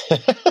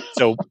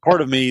 So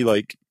part of me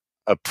like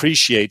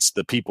appreciates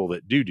the people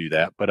that do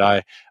that. But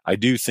I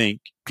do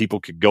think people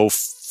could go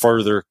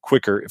further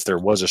quicker if there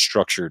was a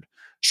structured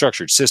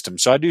system.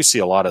 So I do see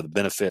a lot of the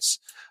benefits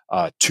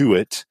to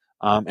it.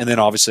 And then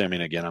obviously,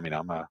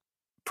 I'm a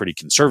pretty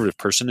conservative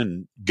person,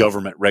 and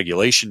government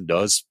regulation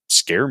does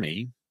scare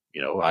me.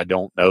 I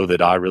don't know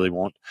that I really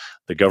want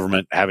the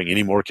government having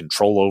any more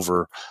control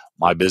over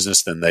my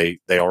business than they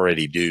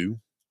already do.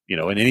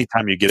 And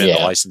anytime you get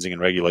into licensing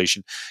and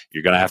regulation,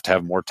 you're going to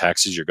have more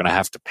taxes. You're going to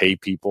have to pay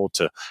people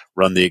to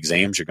run the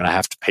exams. You're going to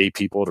have to pay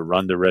people to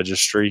run the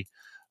registry,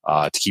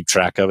 to keep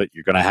track of it.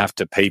 You're going to have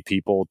to pay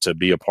people to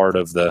be a part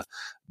of the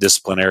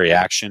disciplinary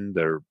action,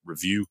 the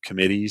review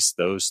committees,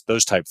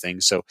 those type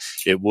things. So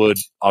it would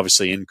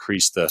obviously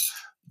increase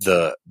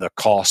the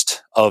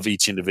cost of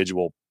each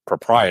individual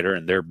proprietor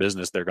and their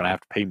business. They're going to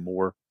have to pay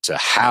more to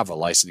have a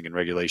licensing and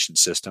regulation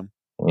system.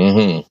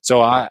 Mm-hmm.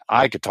 So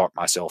I could talk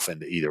myself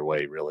into either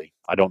way, really.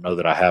 I don't know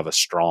that I have a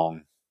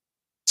strong,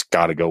 it's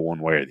got to go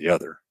one way or the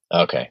other.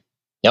 Okay.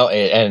 No,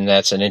 and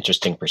that's an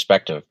interesting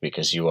perspective,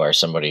 because you are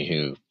somebody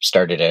who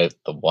started out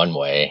the one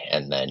way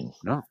and then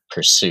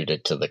pursued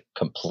it to the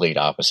complete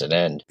opposite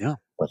end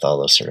with all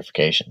those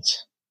certifications.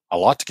 A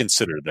lot to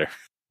consider there.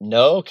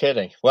 No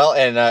kidding. Well,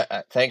 and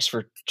thanks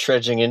for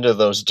trudging into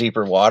those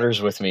deeper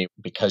waters with me,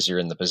 because you're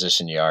in the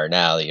position you are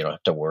now that you don't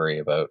have to worry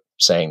about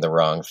saying the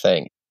wrong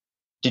thing.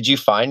 Did you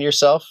find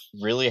yourself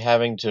really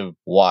having to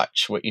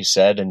watch what you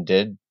said and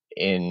did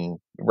in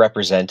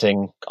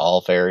representing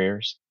all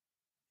farriers?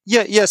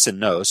 Yeah, yes and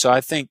no. So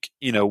I think,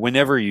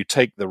 whenever you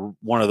take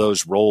one of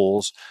those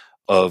roles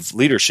of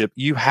leadership,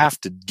 you have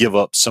to give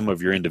up some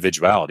of your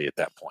individuality at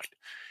that point.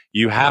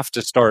 You have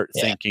to start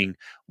thinking,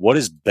 what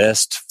is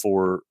best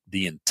for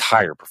the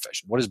entire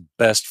profession? What is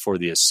best for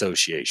the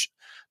association?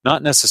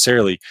 Not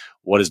necessarily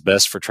what is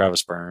best for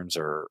Travis Burns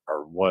or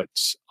what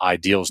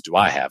ideals do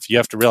I have. You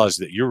have to realize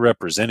that you're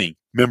representing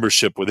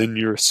membership within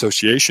your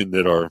association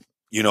that are,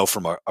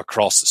 from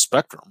across the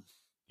spectrum.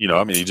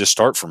 You just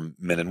start from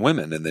men and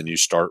women, and then you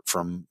start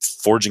from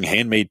forging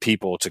handmade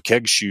people to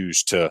keg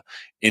shoes to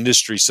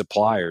industry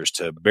suppliers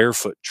to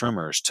barefoot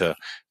trimmers to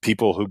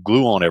people who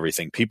glue on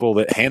everything, people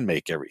that hand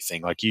make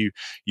everything. Like you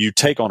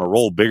take on a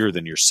role bigger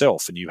than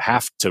yourself, and you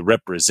have to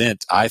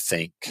represent, I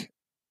think,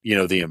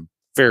 the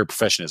farrier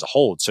profession as a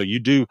whole. So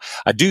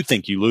I do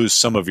think you lose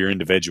some of your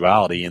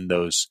individuality in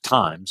those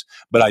times,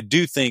 but I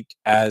do think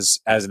as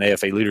an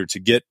AFA leader, to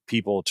get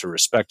people to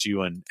respect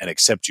you and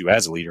accept you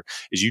as a leader,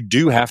 is you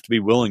do have to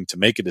be willing to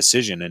make a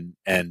decision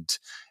and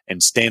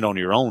stand on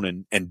your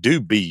own and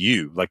do be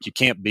you. Like, you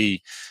can't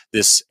be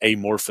this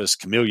amorphous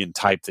chameleon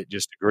type that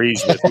just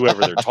agrees with whoever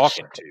they're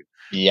talking to.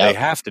 They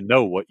have to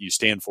know what you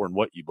stand for and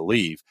what you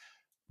believe,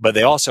 but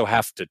they also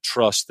have to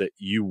trust that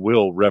you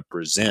will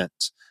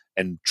represent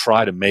and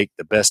try to make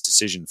the best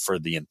decision for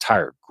the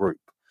entire group.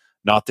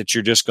 Not that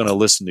you're just going to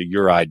listen to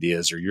your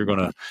ideas or you're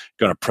going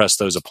to press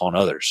those upon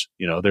others.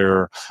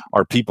 There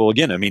are people,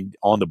 again,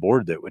 on the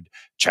board that would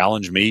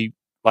challenge me.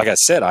 Like I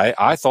said,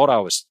 I thought I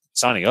was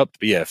signing up to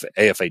be an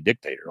AFA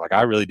dictator. Like,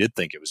 I really did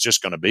think it was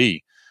just going to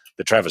be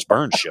the Travis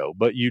Burns show,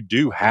 but you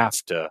do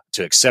have to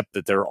accept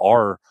that there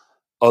are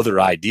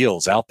other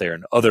ideals out there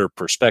and other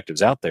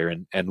perspectives out there.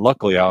 And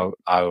luckily I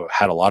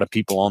had a lot of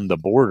people on the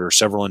board, or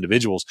several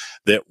individuals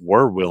that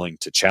were willing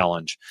to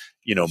challenge,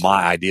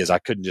 my ideas. I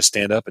couldn't just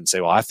stand up and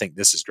say, well, I think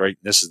this is great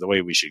and this is the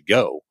way we should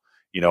go.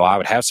 I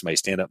would have somebody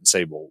stand up and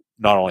say, well,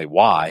 not only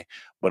why,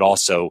 but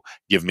also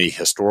give me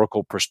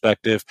historical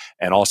perspective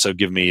and also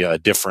give me a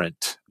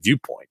different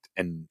viewpoint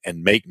and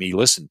make me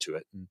listen to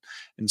it.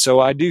 And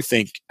so I do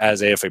think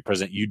as AFA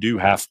president, you do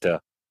have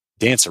to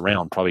dance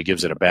around, probably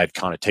gives it a bad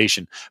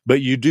connotation, but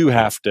you do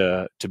have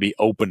to be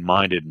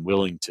open-minded and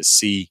willing to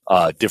see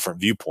different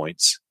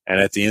viewpoints.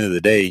 And at the end of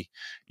the day,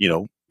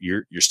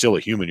 you're still a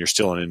human, you're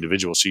still an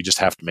individual. So you just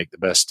have to make the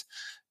best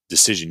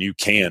decision you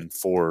can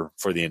for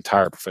the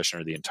entire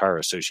profession or the entire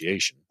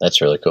association. That's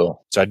really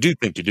cool. So I do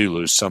think you do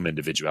lose some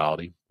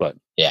individuality, but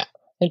yeah,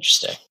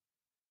 interesting.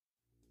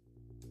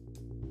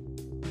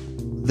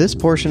 This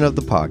portion of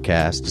the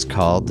podcast is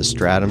called the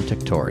Stratum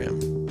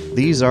Tectorium.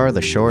 These are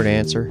the short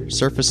answer,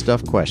 surface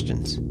stuff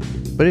questions,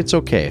 but it's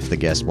okay if the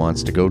guest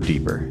wants to go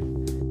deeper.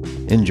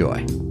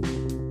 Enjoy.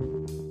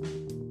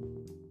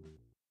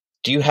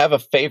 Do you have a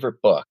favorite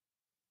book?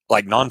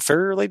 Like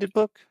non-farrier related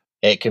book?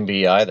 It can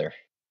be either.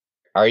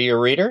 Are you a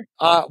reader?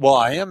 Well,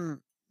 I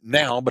am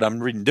now, but I'm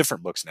reading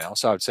different books now.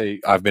 So I would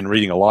say I've been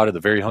reading a lot of The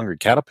Very Hungry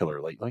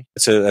Caterpillar lately.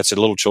 That's a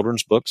little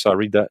children's book, so I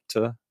read that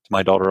to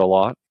my daughter a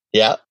lot.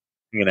 Yeah.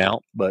 Hanging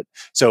out, but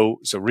so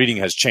reading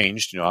has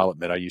changed. I'll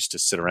admit I used to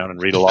sit around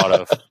and read a lot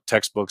of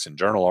textbooks and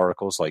journal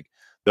articles. Like,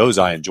 those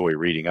I enjoy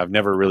reading. I've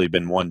never really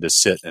been one to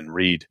sit and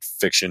read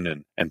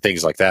fiction and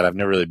things like that. I've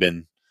never really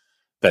been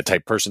that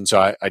type of person.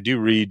 So I do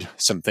read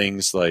some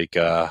things like,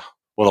 the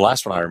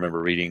last one I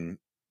remember reading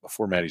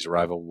before Maddie's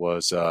arrival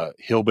was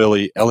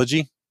Hillbilly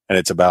Elegy. and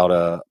it's about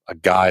a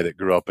guy that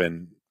grew up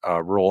in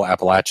rural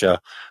Appalachia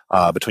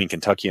between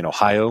Kentucky and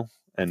Ohio.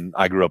 And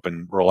I grew up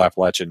in rural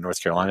Appalachia in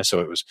North Carolina, so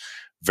it was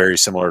very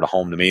similar to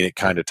home to me. And it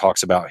kind of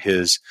talks about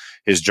his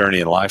journey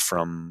in life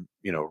from,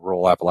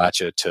 rural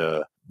Appalachia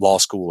to law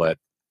school at,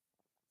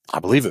 I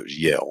believe it was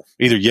Yale,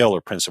 either Yale or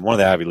Princeton, one of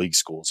the Ivy League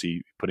schools.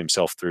 He put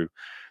himself through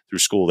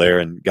school there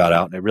and got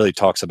out. And it really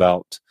talks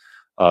about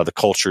the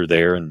culture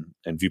there and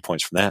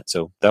viewpoints from that.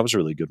 So that was a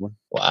really good one.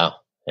 Wow.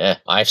 Yeah,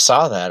 I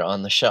saw that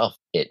on the shelf.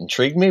 It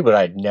intrigued me, but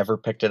I'd never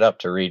picked it up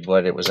to read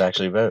what it was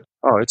actually about.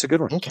 Oh, it's a good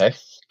one. Okay,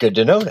 good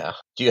to know now.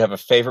 Do you have a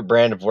favorite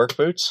brand of work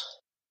boots?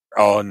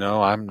 Oh,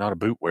 no, I'm not a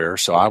boot wearer.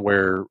 So I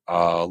wear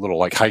little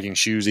like hiking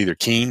shoes, either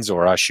Keens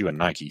or I shoe in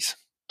Nikes.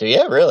 Do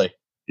you really?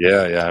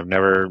 Yeah. I've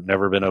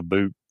never been a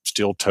boot,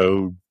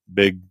 steel-toed,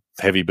 big,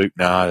 heavy boot.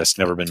 Nah, that's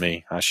never been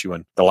me. I shoe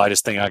in the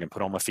lightest thing I can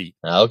put on my feet.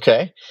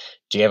 Okay.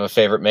 Do you have a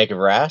favorite make of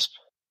rasp?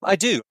 I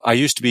do. I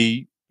used to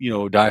be,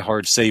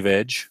 diehard Save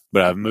Edge,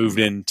 but I've moved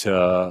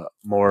into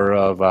more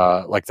of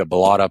like the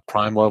Bellotta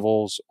Prime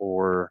levels,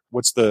 or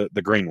what's the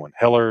green one?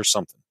 Heller or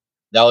something.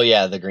 Oh,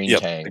 yeah, the green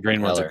tang. The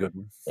green one's Heller. a good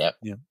one. Yep.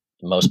 Yeah.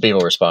 Most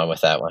people respond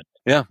with that one.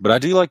 Yeah, but I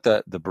do like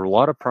that. The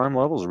Bellotta Prime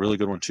level is a really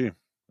good one too.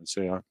 I'd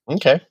say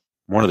okay.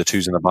 One of the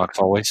two's in the box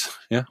always.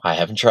 Yeah. I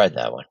haven't tried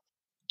that one.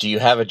 Do you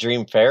have a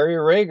dream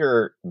farrier rig,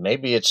 or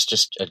maybe it's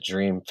just a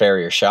dream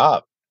farrier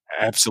shop?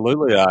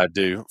 Absolutely, I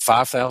do.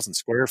 5,000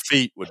 square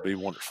feet would be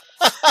wonderful.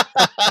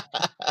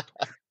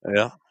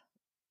 Yeah.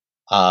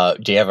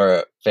 Do you have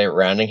a favorite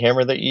rounding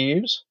hammer that you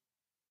use?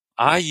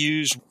 I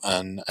use,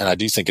 and I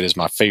do think it is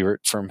my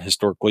favorite from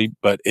historically,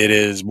 but it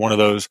is one of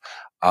those,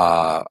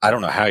 I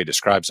don't know how he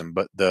describes them,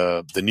 but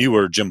the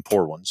newer Jim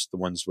Poor ones, the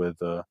ones with,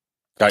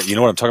 you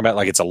know what I'm talking about?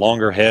 Like it's a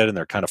longer head and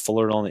they're kind of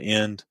fuller on the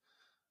end.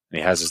 And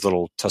he has his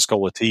little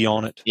Tuscola T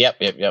on it. Yep.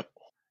 The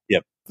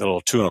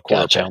little 2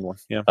 1/4 pound one.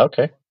 Yeah.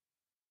 Okay.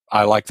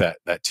 I like that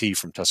T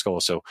from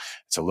Tuscola. So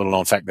it's a little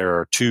known fact. There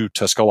are 2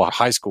 Tuscola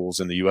high schools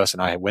in the U.S.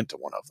 and I went to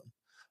one of them.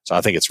 So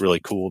I think it's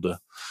really cool to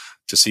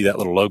see that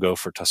little logo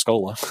for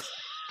Tuscola.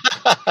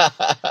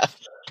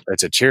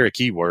 It's a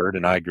Cherokee word,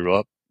 and I grew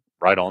up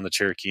right on the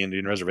Cherokee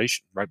Indian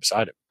Reservation, right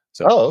beside it.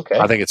 So okay.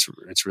 I think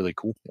it's really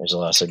cool. There's a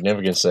lot of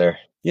significance there.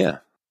 Yeah.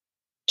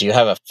 Do you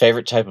have a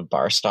favorite type of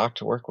bar stock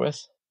to work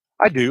with?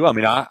 I do. I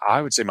mean, I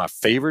would say my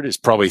favorite is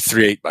probably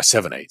 3/8 by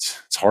 7/8.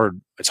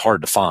 It's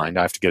hard to find.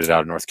 I have to get it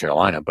out of North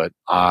Carolina, but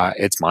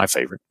it's my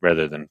favorite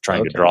rather than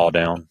trying to draw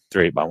down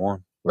 3/8 by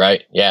 1.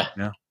 Right. Yeah.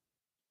 Yeah.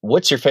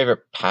 What's your favorite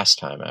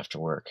pastime after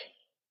work?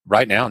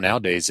 Right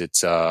nowadays,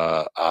 it's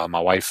my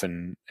wife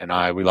and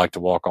I. We like to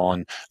walk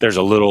on. There's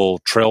a little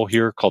trail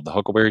here called the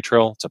Huckleberry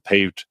Trail. It's a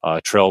paved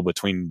trail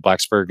between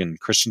Blacksburg and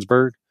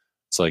Christiansburg.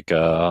 It's like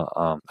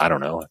I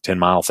don't know, a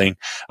 10-mile thing.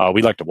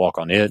 We like to walk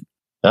on it.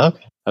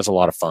 Okay. That's a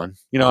lot of fun.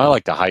 I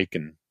like to hike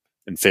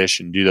and fish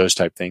and do those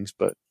type things,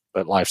 but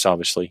life's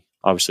obviously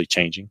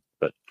changing.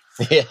 But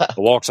yeah,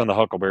 the walks on the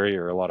Huckleberry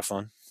are a lot of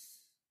fun.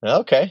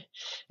 Okay.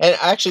 And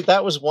actually,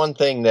 that was one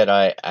thing that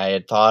I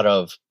had thought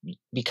of,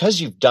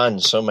 because you've done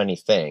so many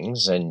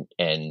things and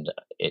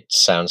it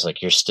sounds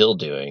like you're still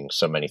doing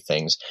so many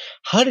things.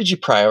 How did you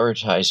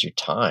prioritize your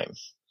time?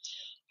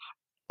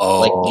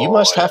 You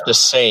must have to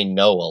say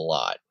no a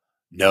lot.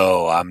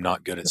 No, I'm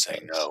not good at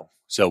saying no.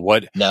 So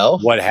what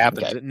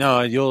happens? Okay.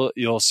 No,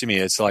 you'll see me.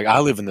 It's like I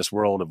live in this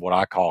world of what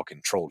I call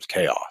controlled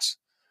chaos.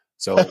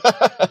 So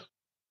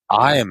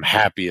I am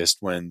happiest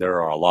when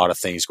there are a lot of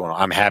things going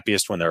on. I'm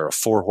happiest when there are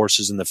 4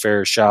 horses in the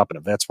farrier shop and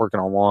a vet's working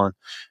on one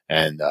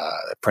and the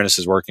apprentice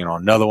is working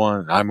on another one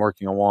and I'm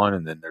working on one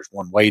and then there's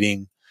one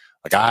waiting.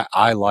 Like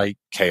I like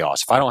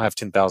chaos. If I don't have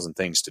 10,000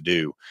 things to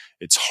do,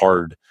 it's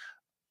hard.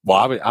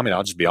 Well,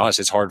 I'll just be honest.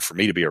 It's hard for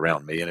me to be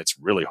around me and it's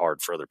really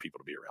hard for other people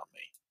to be around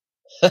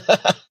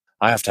me.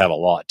 I have to have a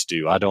lot to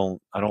do. I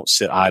don't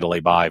sit idly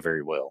by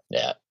very well.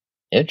 Yeah.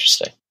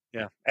 Interesting.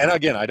 Yeah. And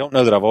again, I don't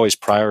know that I've always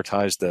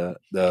prioritized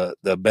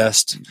the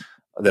best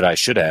that I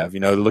should have.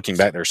 Looking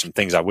back, there's some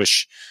things I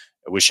wish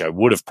I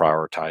would have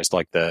prioritized,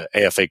 like the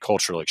AFA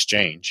cultural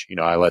exchange.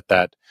 I let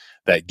that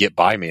get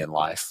by me in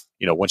life.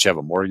 Once you have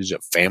a mortgage, a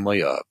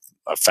family, a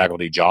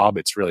faculty job,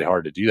 it's really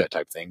hard to do that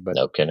type of thing. But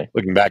no kidding.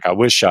 Looking back, I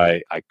wish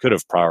I could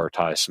have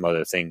prioritized some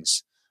other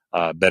things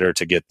better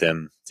to get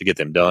them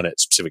done at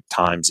specific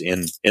times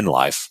in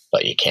life.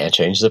 But you can't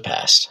change the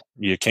past.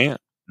 You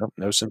can't.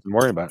 No sense in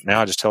worrying about it.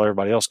 Now I just tell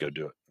everybody else go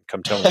do it.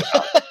 Come tell me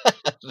about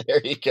it. There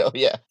you go.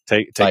 Yeah.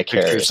 Take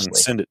pictures and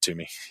send it to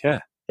me. Yeah.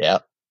 Yeah.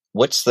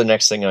 What's the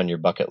next thing on your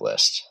bucket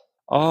list?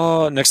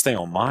 Next thing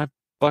on my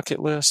bucket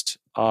list,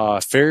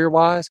 farrier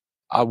wise,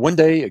 one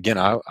day again,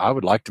 I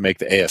would like to make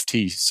the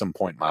AFT some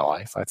point in my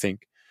life. I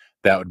think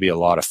that would be a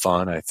lot of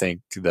fun. I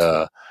think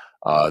the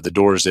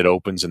doors it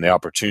opens and the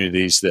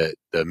opportunities that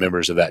the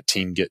members of that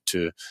team get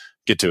to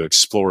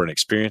explore and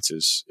experience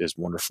is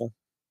wonderful.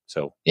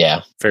 So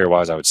yeah, farrier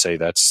wise, I would say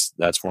that's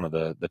one of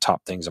the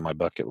top things on my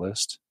bucket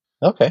list.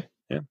 Okay.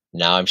 Yeah.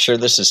 Now I'm sure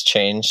this has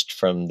changed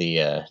from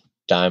the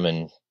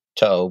diamond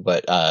toe,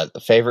 but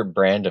the favorite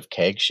brand of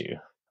keg shoe.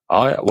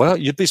 Well,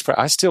 you'd be surprised.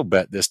 I still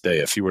bet this day,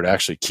 if you were to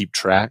actually keep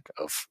track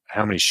of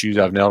how many shoes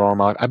I've nailed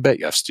on I bet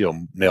you I've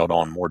still nailed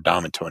on more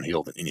diamond toe and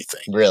heel than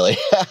anything. Really?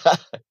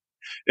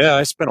 Yeah,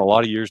 I spent a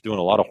lot of years doing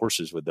a lot of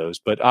horses with those.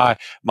 But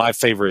my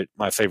favorite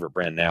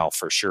brand now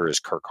for sure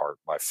is Kirkhart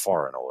by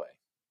far and away.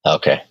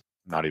 Okay.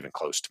 Not even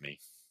close to me.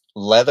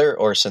 Leather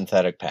or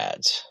synthetic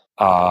pads?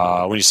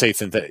 When you say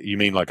synthetic, you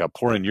mean like a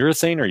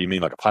polyurethane or you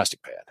mean like a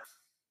plastic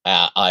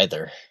pad?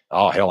 Either.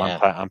 Oh, hell, yeah.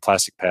 I'm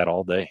plastic pad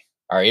all day.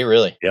 Are you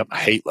really? Yep, I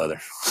hate leather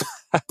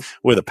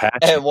with a patch.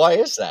 And why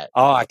is that?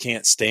 Oh, I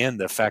can't stand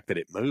the fact that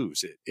it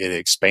moves. It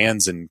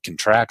expands and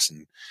contracts,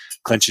 and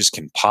clinches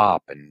can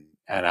pop, and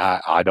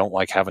I don't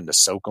like having to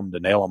soak them to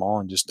nail them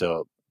on just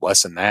to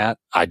lessen that.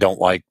 I don't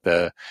like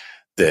the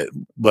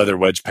leather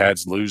wedge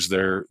pads lose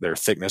their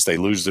thickness. They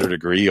lose their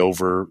degree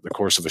over the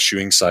course of a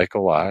shoeing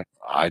cycle.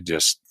 I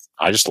just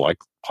like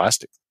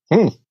plastic.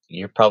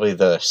 You're probably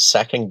the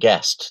second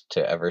guest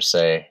to ever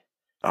say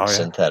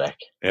synthetic.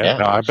 Yeah.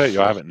 No, I bet you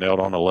I haven't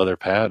nailed on a leather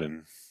pad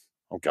in,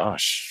 oh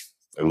gosh,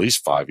 at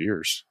least 5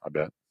 years, I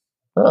bet.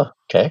 Oh,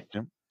 okay.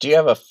 Yep. Do you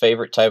have a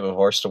favorite type of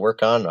horse to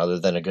work on other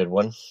than a good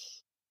one?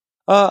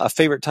 A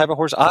favorite type of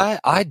horse?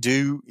 I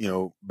do,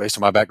 based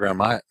on my background,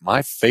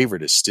 my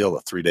favorite is still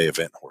a 3-day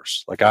event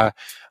horse. Like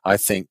I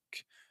think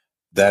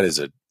that is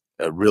a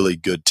really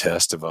good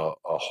test of a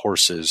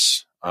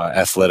horse's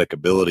athletic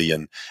ability.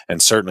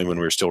 And certainly when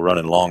we were still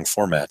running long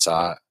formats,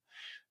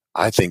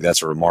 I think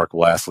that's a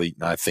remarkable athlete,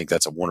 and I think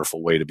that's a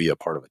wonderful way to be a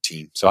part of a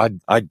team. So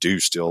I do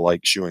still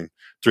like shoeing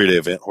 3-day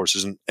event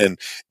horses, and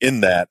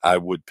in that I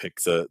would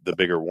pick the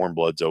bigger warm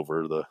bloods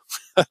over the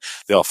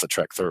off the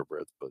track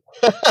thoroughbreds.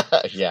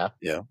 But yeah,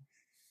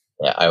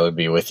 I would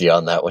be with you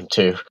on that one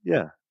too.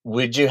 Yeah.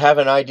 Would you have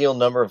an ideal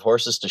number of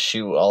horses to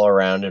shoe all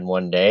around in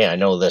one day? I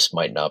know this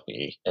might not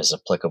be as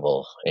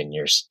applicable in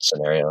your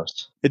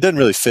scenarios. It doesn't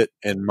really fit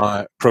in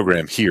my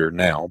program here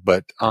now,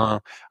 but I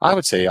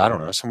would say, I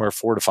don't know, somewhere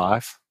 4 to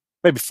 5.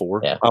 Maybe 4.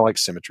 Yeah. I like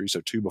symmetry,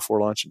 so 2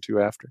 before lunch and 2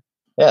 after.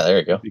 Yeah, there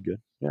you go. That'd be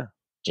good. Yeah.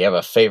 Do you have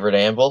a favorite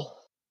anvil?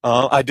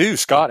 I do.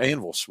 Scott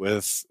Anvils,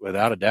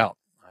 without a doubt.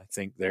 I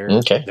think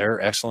they're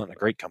excellent, a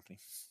great company.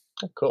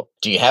 Oh, cool.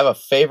 Do you have a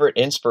favorite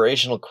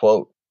inspirational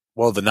quote?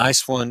 Well, the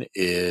nice one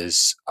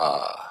is,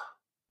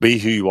 be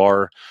who you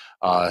are,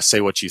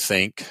 say what you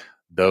think.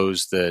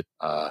 Those that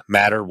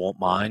matter won't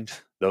mind.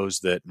 Those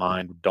that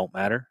mind don't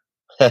matter.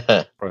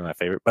 Probably my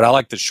favorite. But I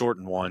like the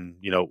shortened one.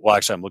 Well,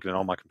 actually, I'm looking at it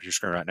on my computer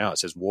screen right now. It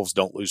says, wolves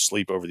don't lose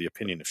sleep over the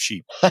opinion of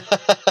sheep.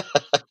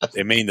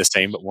 They mean the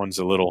same, but one's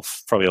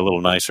probably a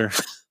little nicer.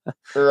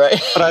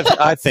 Right. But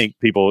I think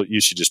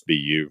you should just be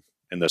you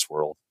in this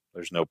world.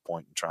 There's no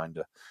point in trying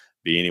to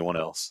be anyone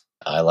else.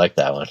 I like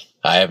that one.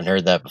 I haven't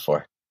heard that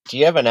before. Do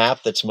you have an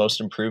app that's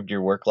most improved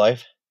your work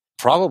life?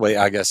 Probably,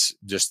 I guess,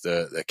 just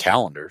the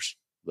calendars,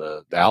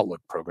 the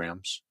Outlook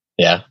programs.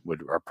 Yeah.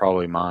 Are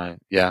probably mine.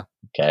 Yeah.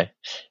 Okay.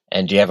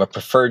 And do you have a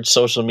preferred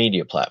social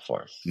media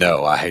platform?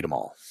 No, I hate them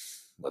all.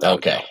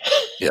 Okay.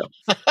 Yeah.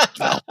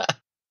 No.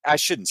 I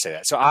shouldn't say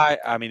that. So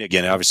I mean,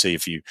 again, obviously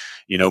if you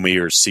know me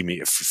or see me,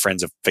 if you're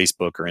friends of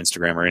Facebook or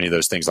Instagram or any of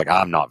those things, like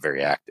I'm not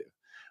very active,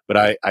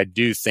 but I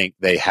do think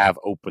they have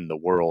opened the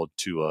world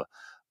to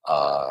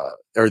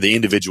or the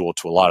individual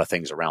to a lot of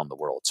things around the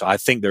world. So I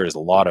think there is a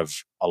lot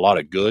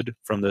of good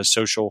from the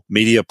social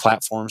media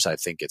platforms. I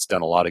think it's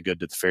done a lot of good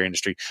to the farrier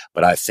industry,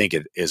 but I think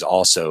it is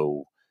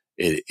also,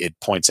 it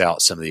points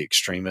out some of the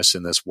extremists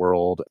in this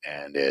world,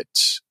 and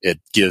it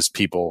gives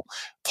people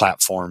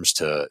platforms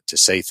to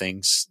say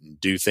things,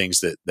 do things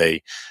that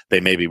they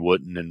maybe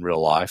wouldn't in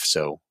real life.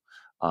 So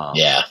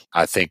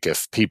I think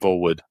if people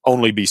would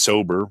only be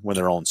sober when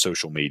they're on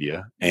social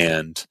media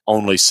and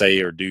only say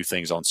or do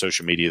things on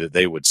social media that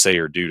they would say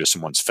or do to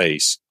someone's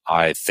face,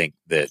 I think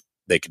that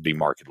they could be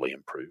markedly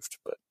improved.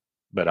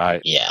 But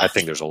I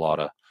think there's a lot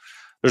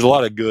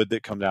of good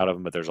that comes out of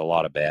them, but there's a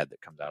lot of bad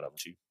that comes out of them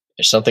too.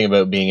 There's something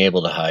about being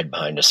able to hide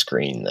behind a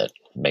screen that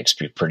makes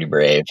you pretty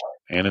brave.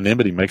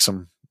 Anonymity makes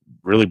them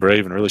really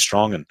brave and really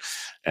strong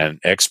and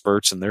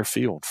experts in their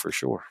field for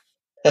sure.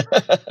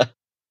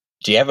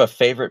 Do you have a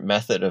favorite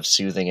method of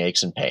soothing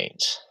aches and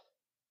pains?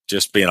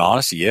 Just being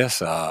honest, yes.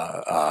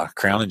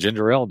 Crown and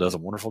Ginger Ale does a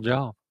wonderful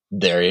job.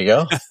 There you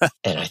go.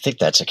 And I think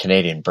that's a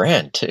Canadian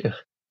brand too.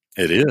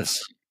 It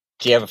is.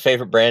 Do you have a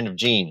favorite brand of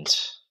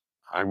jeans?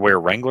 I wear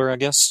Wrangler, I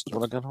guess. Is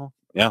what I got on.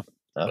 Yeah.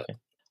 Okay.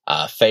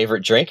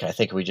 Favorite drink? I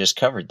think we just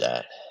covered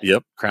that.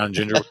 Yep. Crown and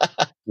Ginger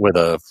with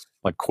a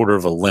quarter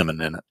of a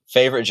lemon in it.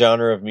 Favorite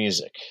genre of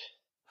music?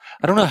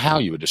 I don't know how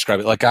you would describe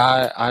it. Like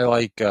I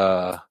like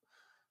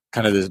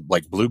kind of this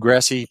like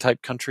bluegrassy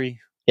type country.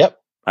 Yep.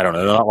 I don't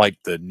know, not like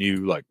the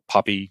new like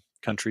poppy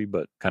country,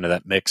 but kind of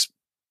that mix.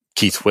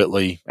 Keith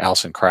Whitley,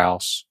 Alison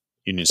Krauss,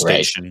 Union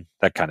Station,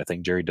 that kind of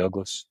thing. Jerry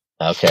Douglas.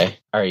 Okay.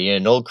 Are you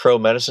an Old Crow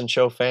Medicine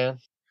Show fan?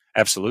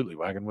 Absolutely.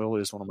 Wagon Wheel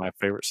is one of my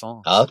favorite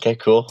songs. Okay,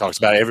 cool. Talks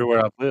about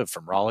everywhere I've lived,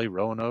 from Raleigh,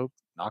 Roanoke,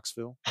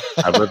 Knoxville.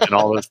 I've lived in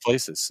all those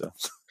places. So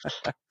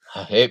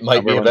it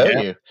might be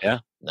about you. Yeah.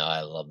 No,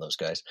 I love those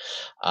guys.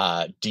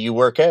 Do you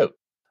work out?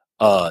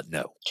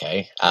 No.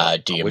 Okay.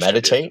 Do you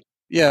meditate?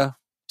 Yeah.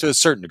 to a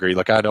certain degree.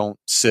 Like I don't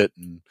sit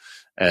and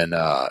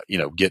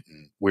get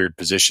in weird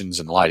positions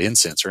and light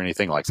incense or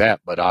anything like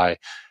that. But I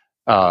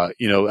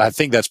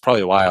think that's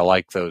probably why I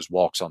like those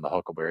walks on the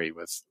Huckleberry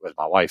with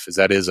my wife, is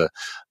that is a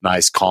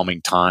nice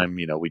calming time.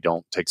 We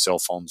don't take cell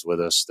phones with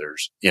us.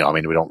 There's, we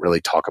don't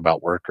really talk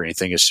about work or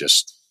anything. It's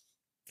just,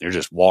 you're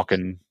just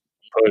walking,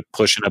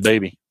 pushing a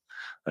baby.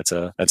 That's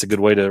a good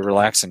way to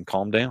relax and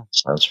calm down.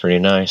 Sounds pretty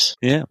nice.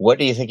 Yeah. What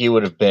do you think you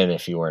would have been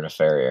if you weren't a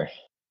farrier?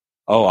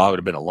 Oh, I would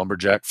have been a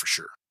lumberjack for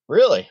sure.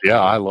 Really? Yeah,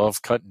 I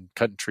love cutting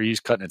trees,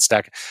 cutting and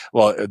stacking.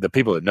 Well, the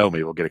people that know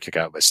me will get a kick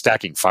out, but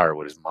stacking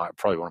firewood is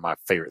probably one of my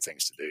favorite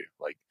things to do.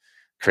 Like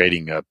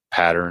creating a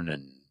pattern,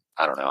 and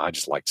I don't know, I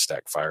just like to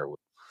stack firewood.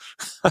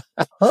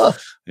 Huh.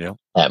 Yeah,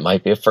 that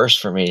might be a first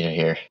for me to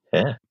hear.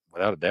 Yeah,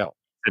 without a doubt,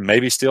 and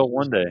maybe still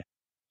one day.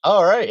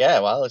 All right, yeah.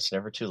 Well, it's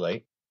never too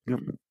late. Yep.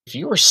 If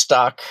you were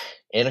stuck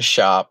in a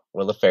shop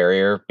with a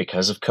farrier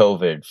because of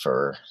COVID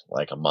for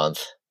like a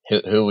month,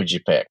 who would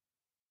you pick?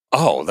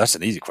 Oh, that's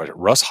an easy question.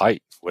 Russ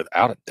Height,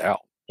 without a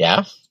doubt.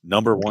 Yeah?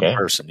 Number one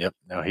person. Yep.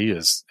 No, he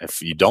is.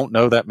 If you don't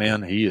know that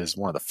man, he is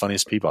one of the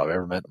funniest people I've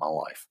ever met in my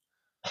life.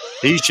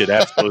 He should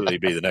absolutely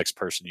be the next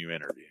person you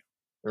interview.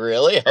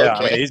 Really? Okay. Yeah,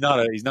 I mean,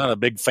 he's not a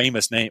big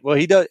famous name. Well,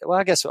 he does. Well,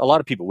 I guess a lot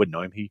of people would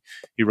know him. He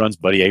runs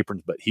Buddy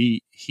Aprons, but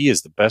he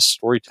is the best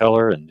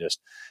storyteller and just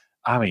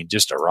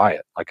a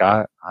riot. Like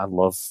I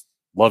love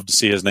to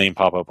see his name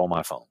pop up on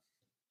my phone.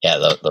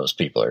 Yeah, those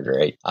people are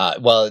great.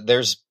 Well,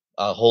 there's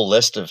a whole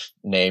list of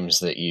names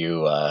that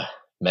you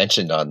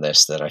mentioned on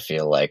this that I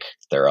feel like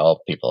they're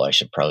all people I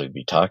should probably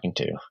be talking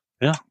to.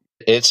 Yeah.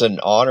 It's an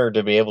honor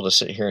to be able to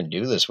sit here and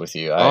do this with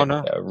you. I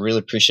really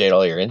appreciate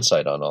all your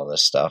insight on all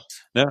this stuff.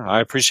 No,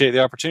 I appreciate the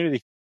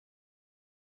opportunity.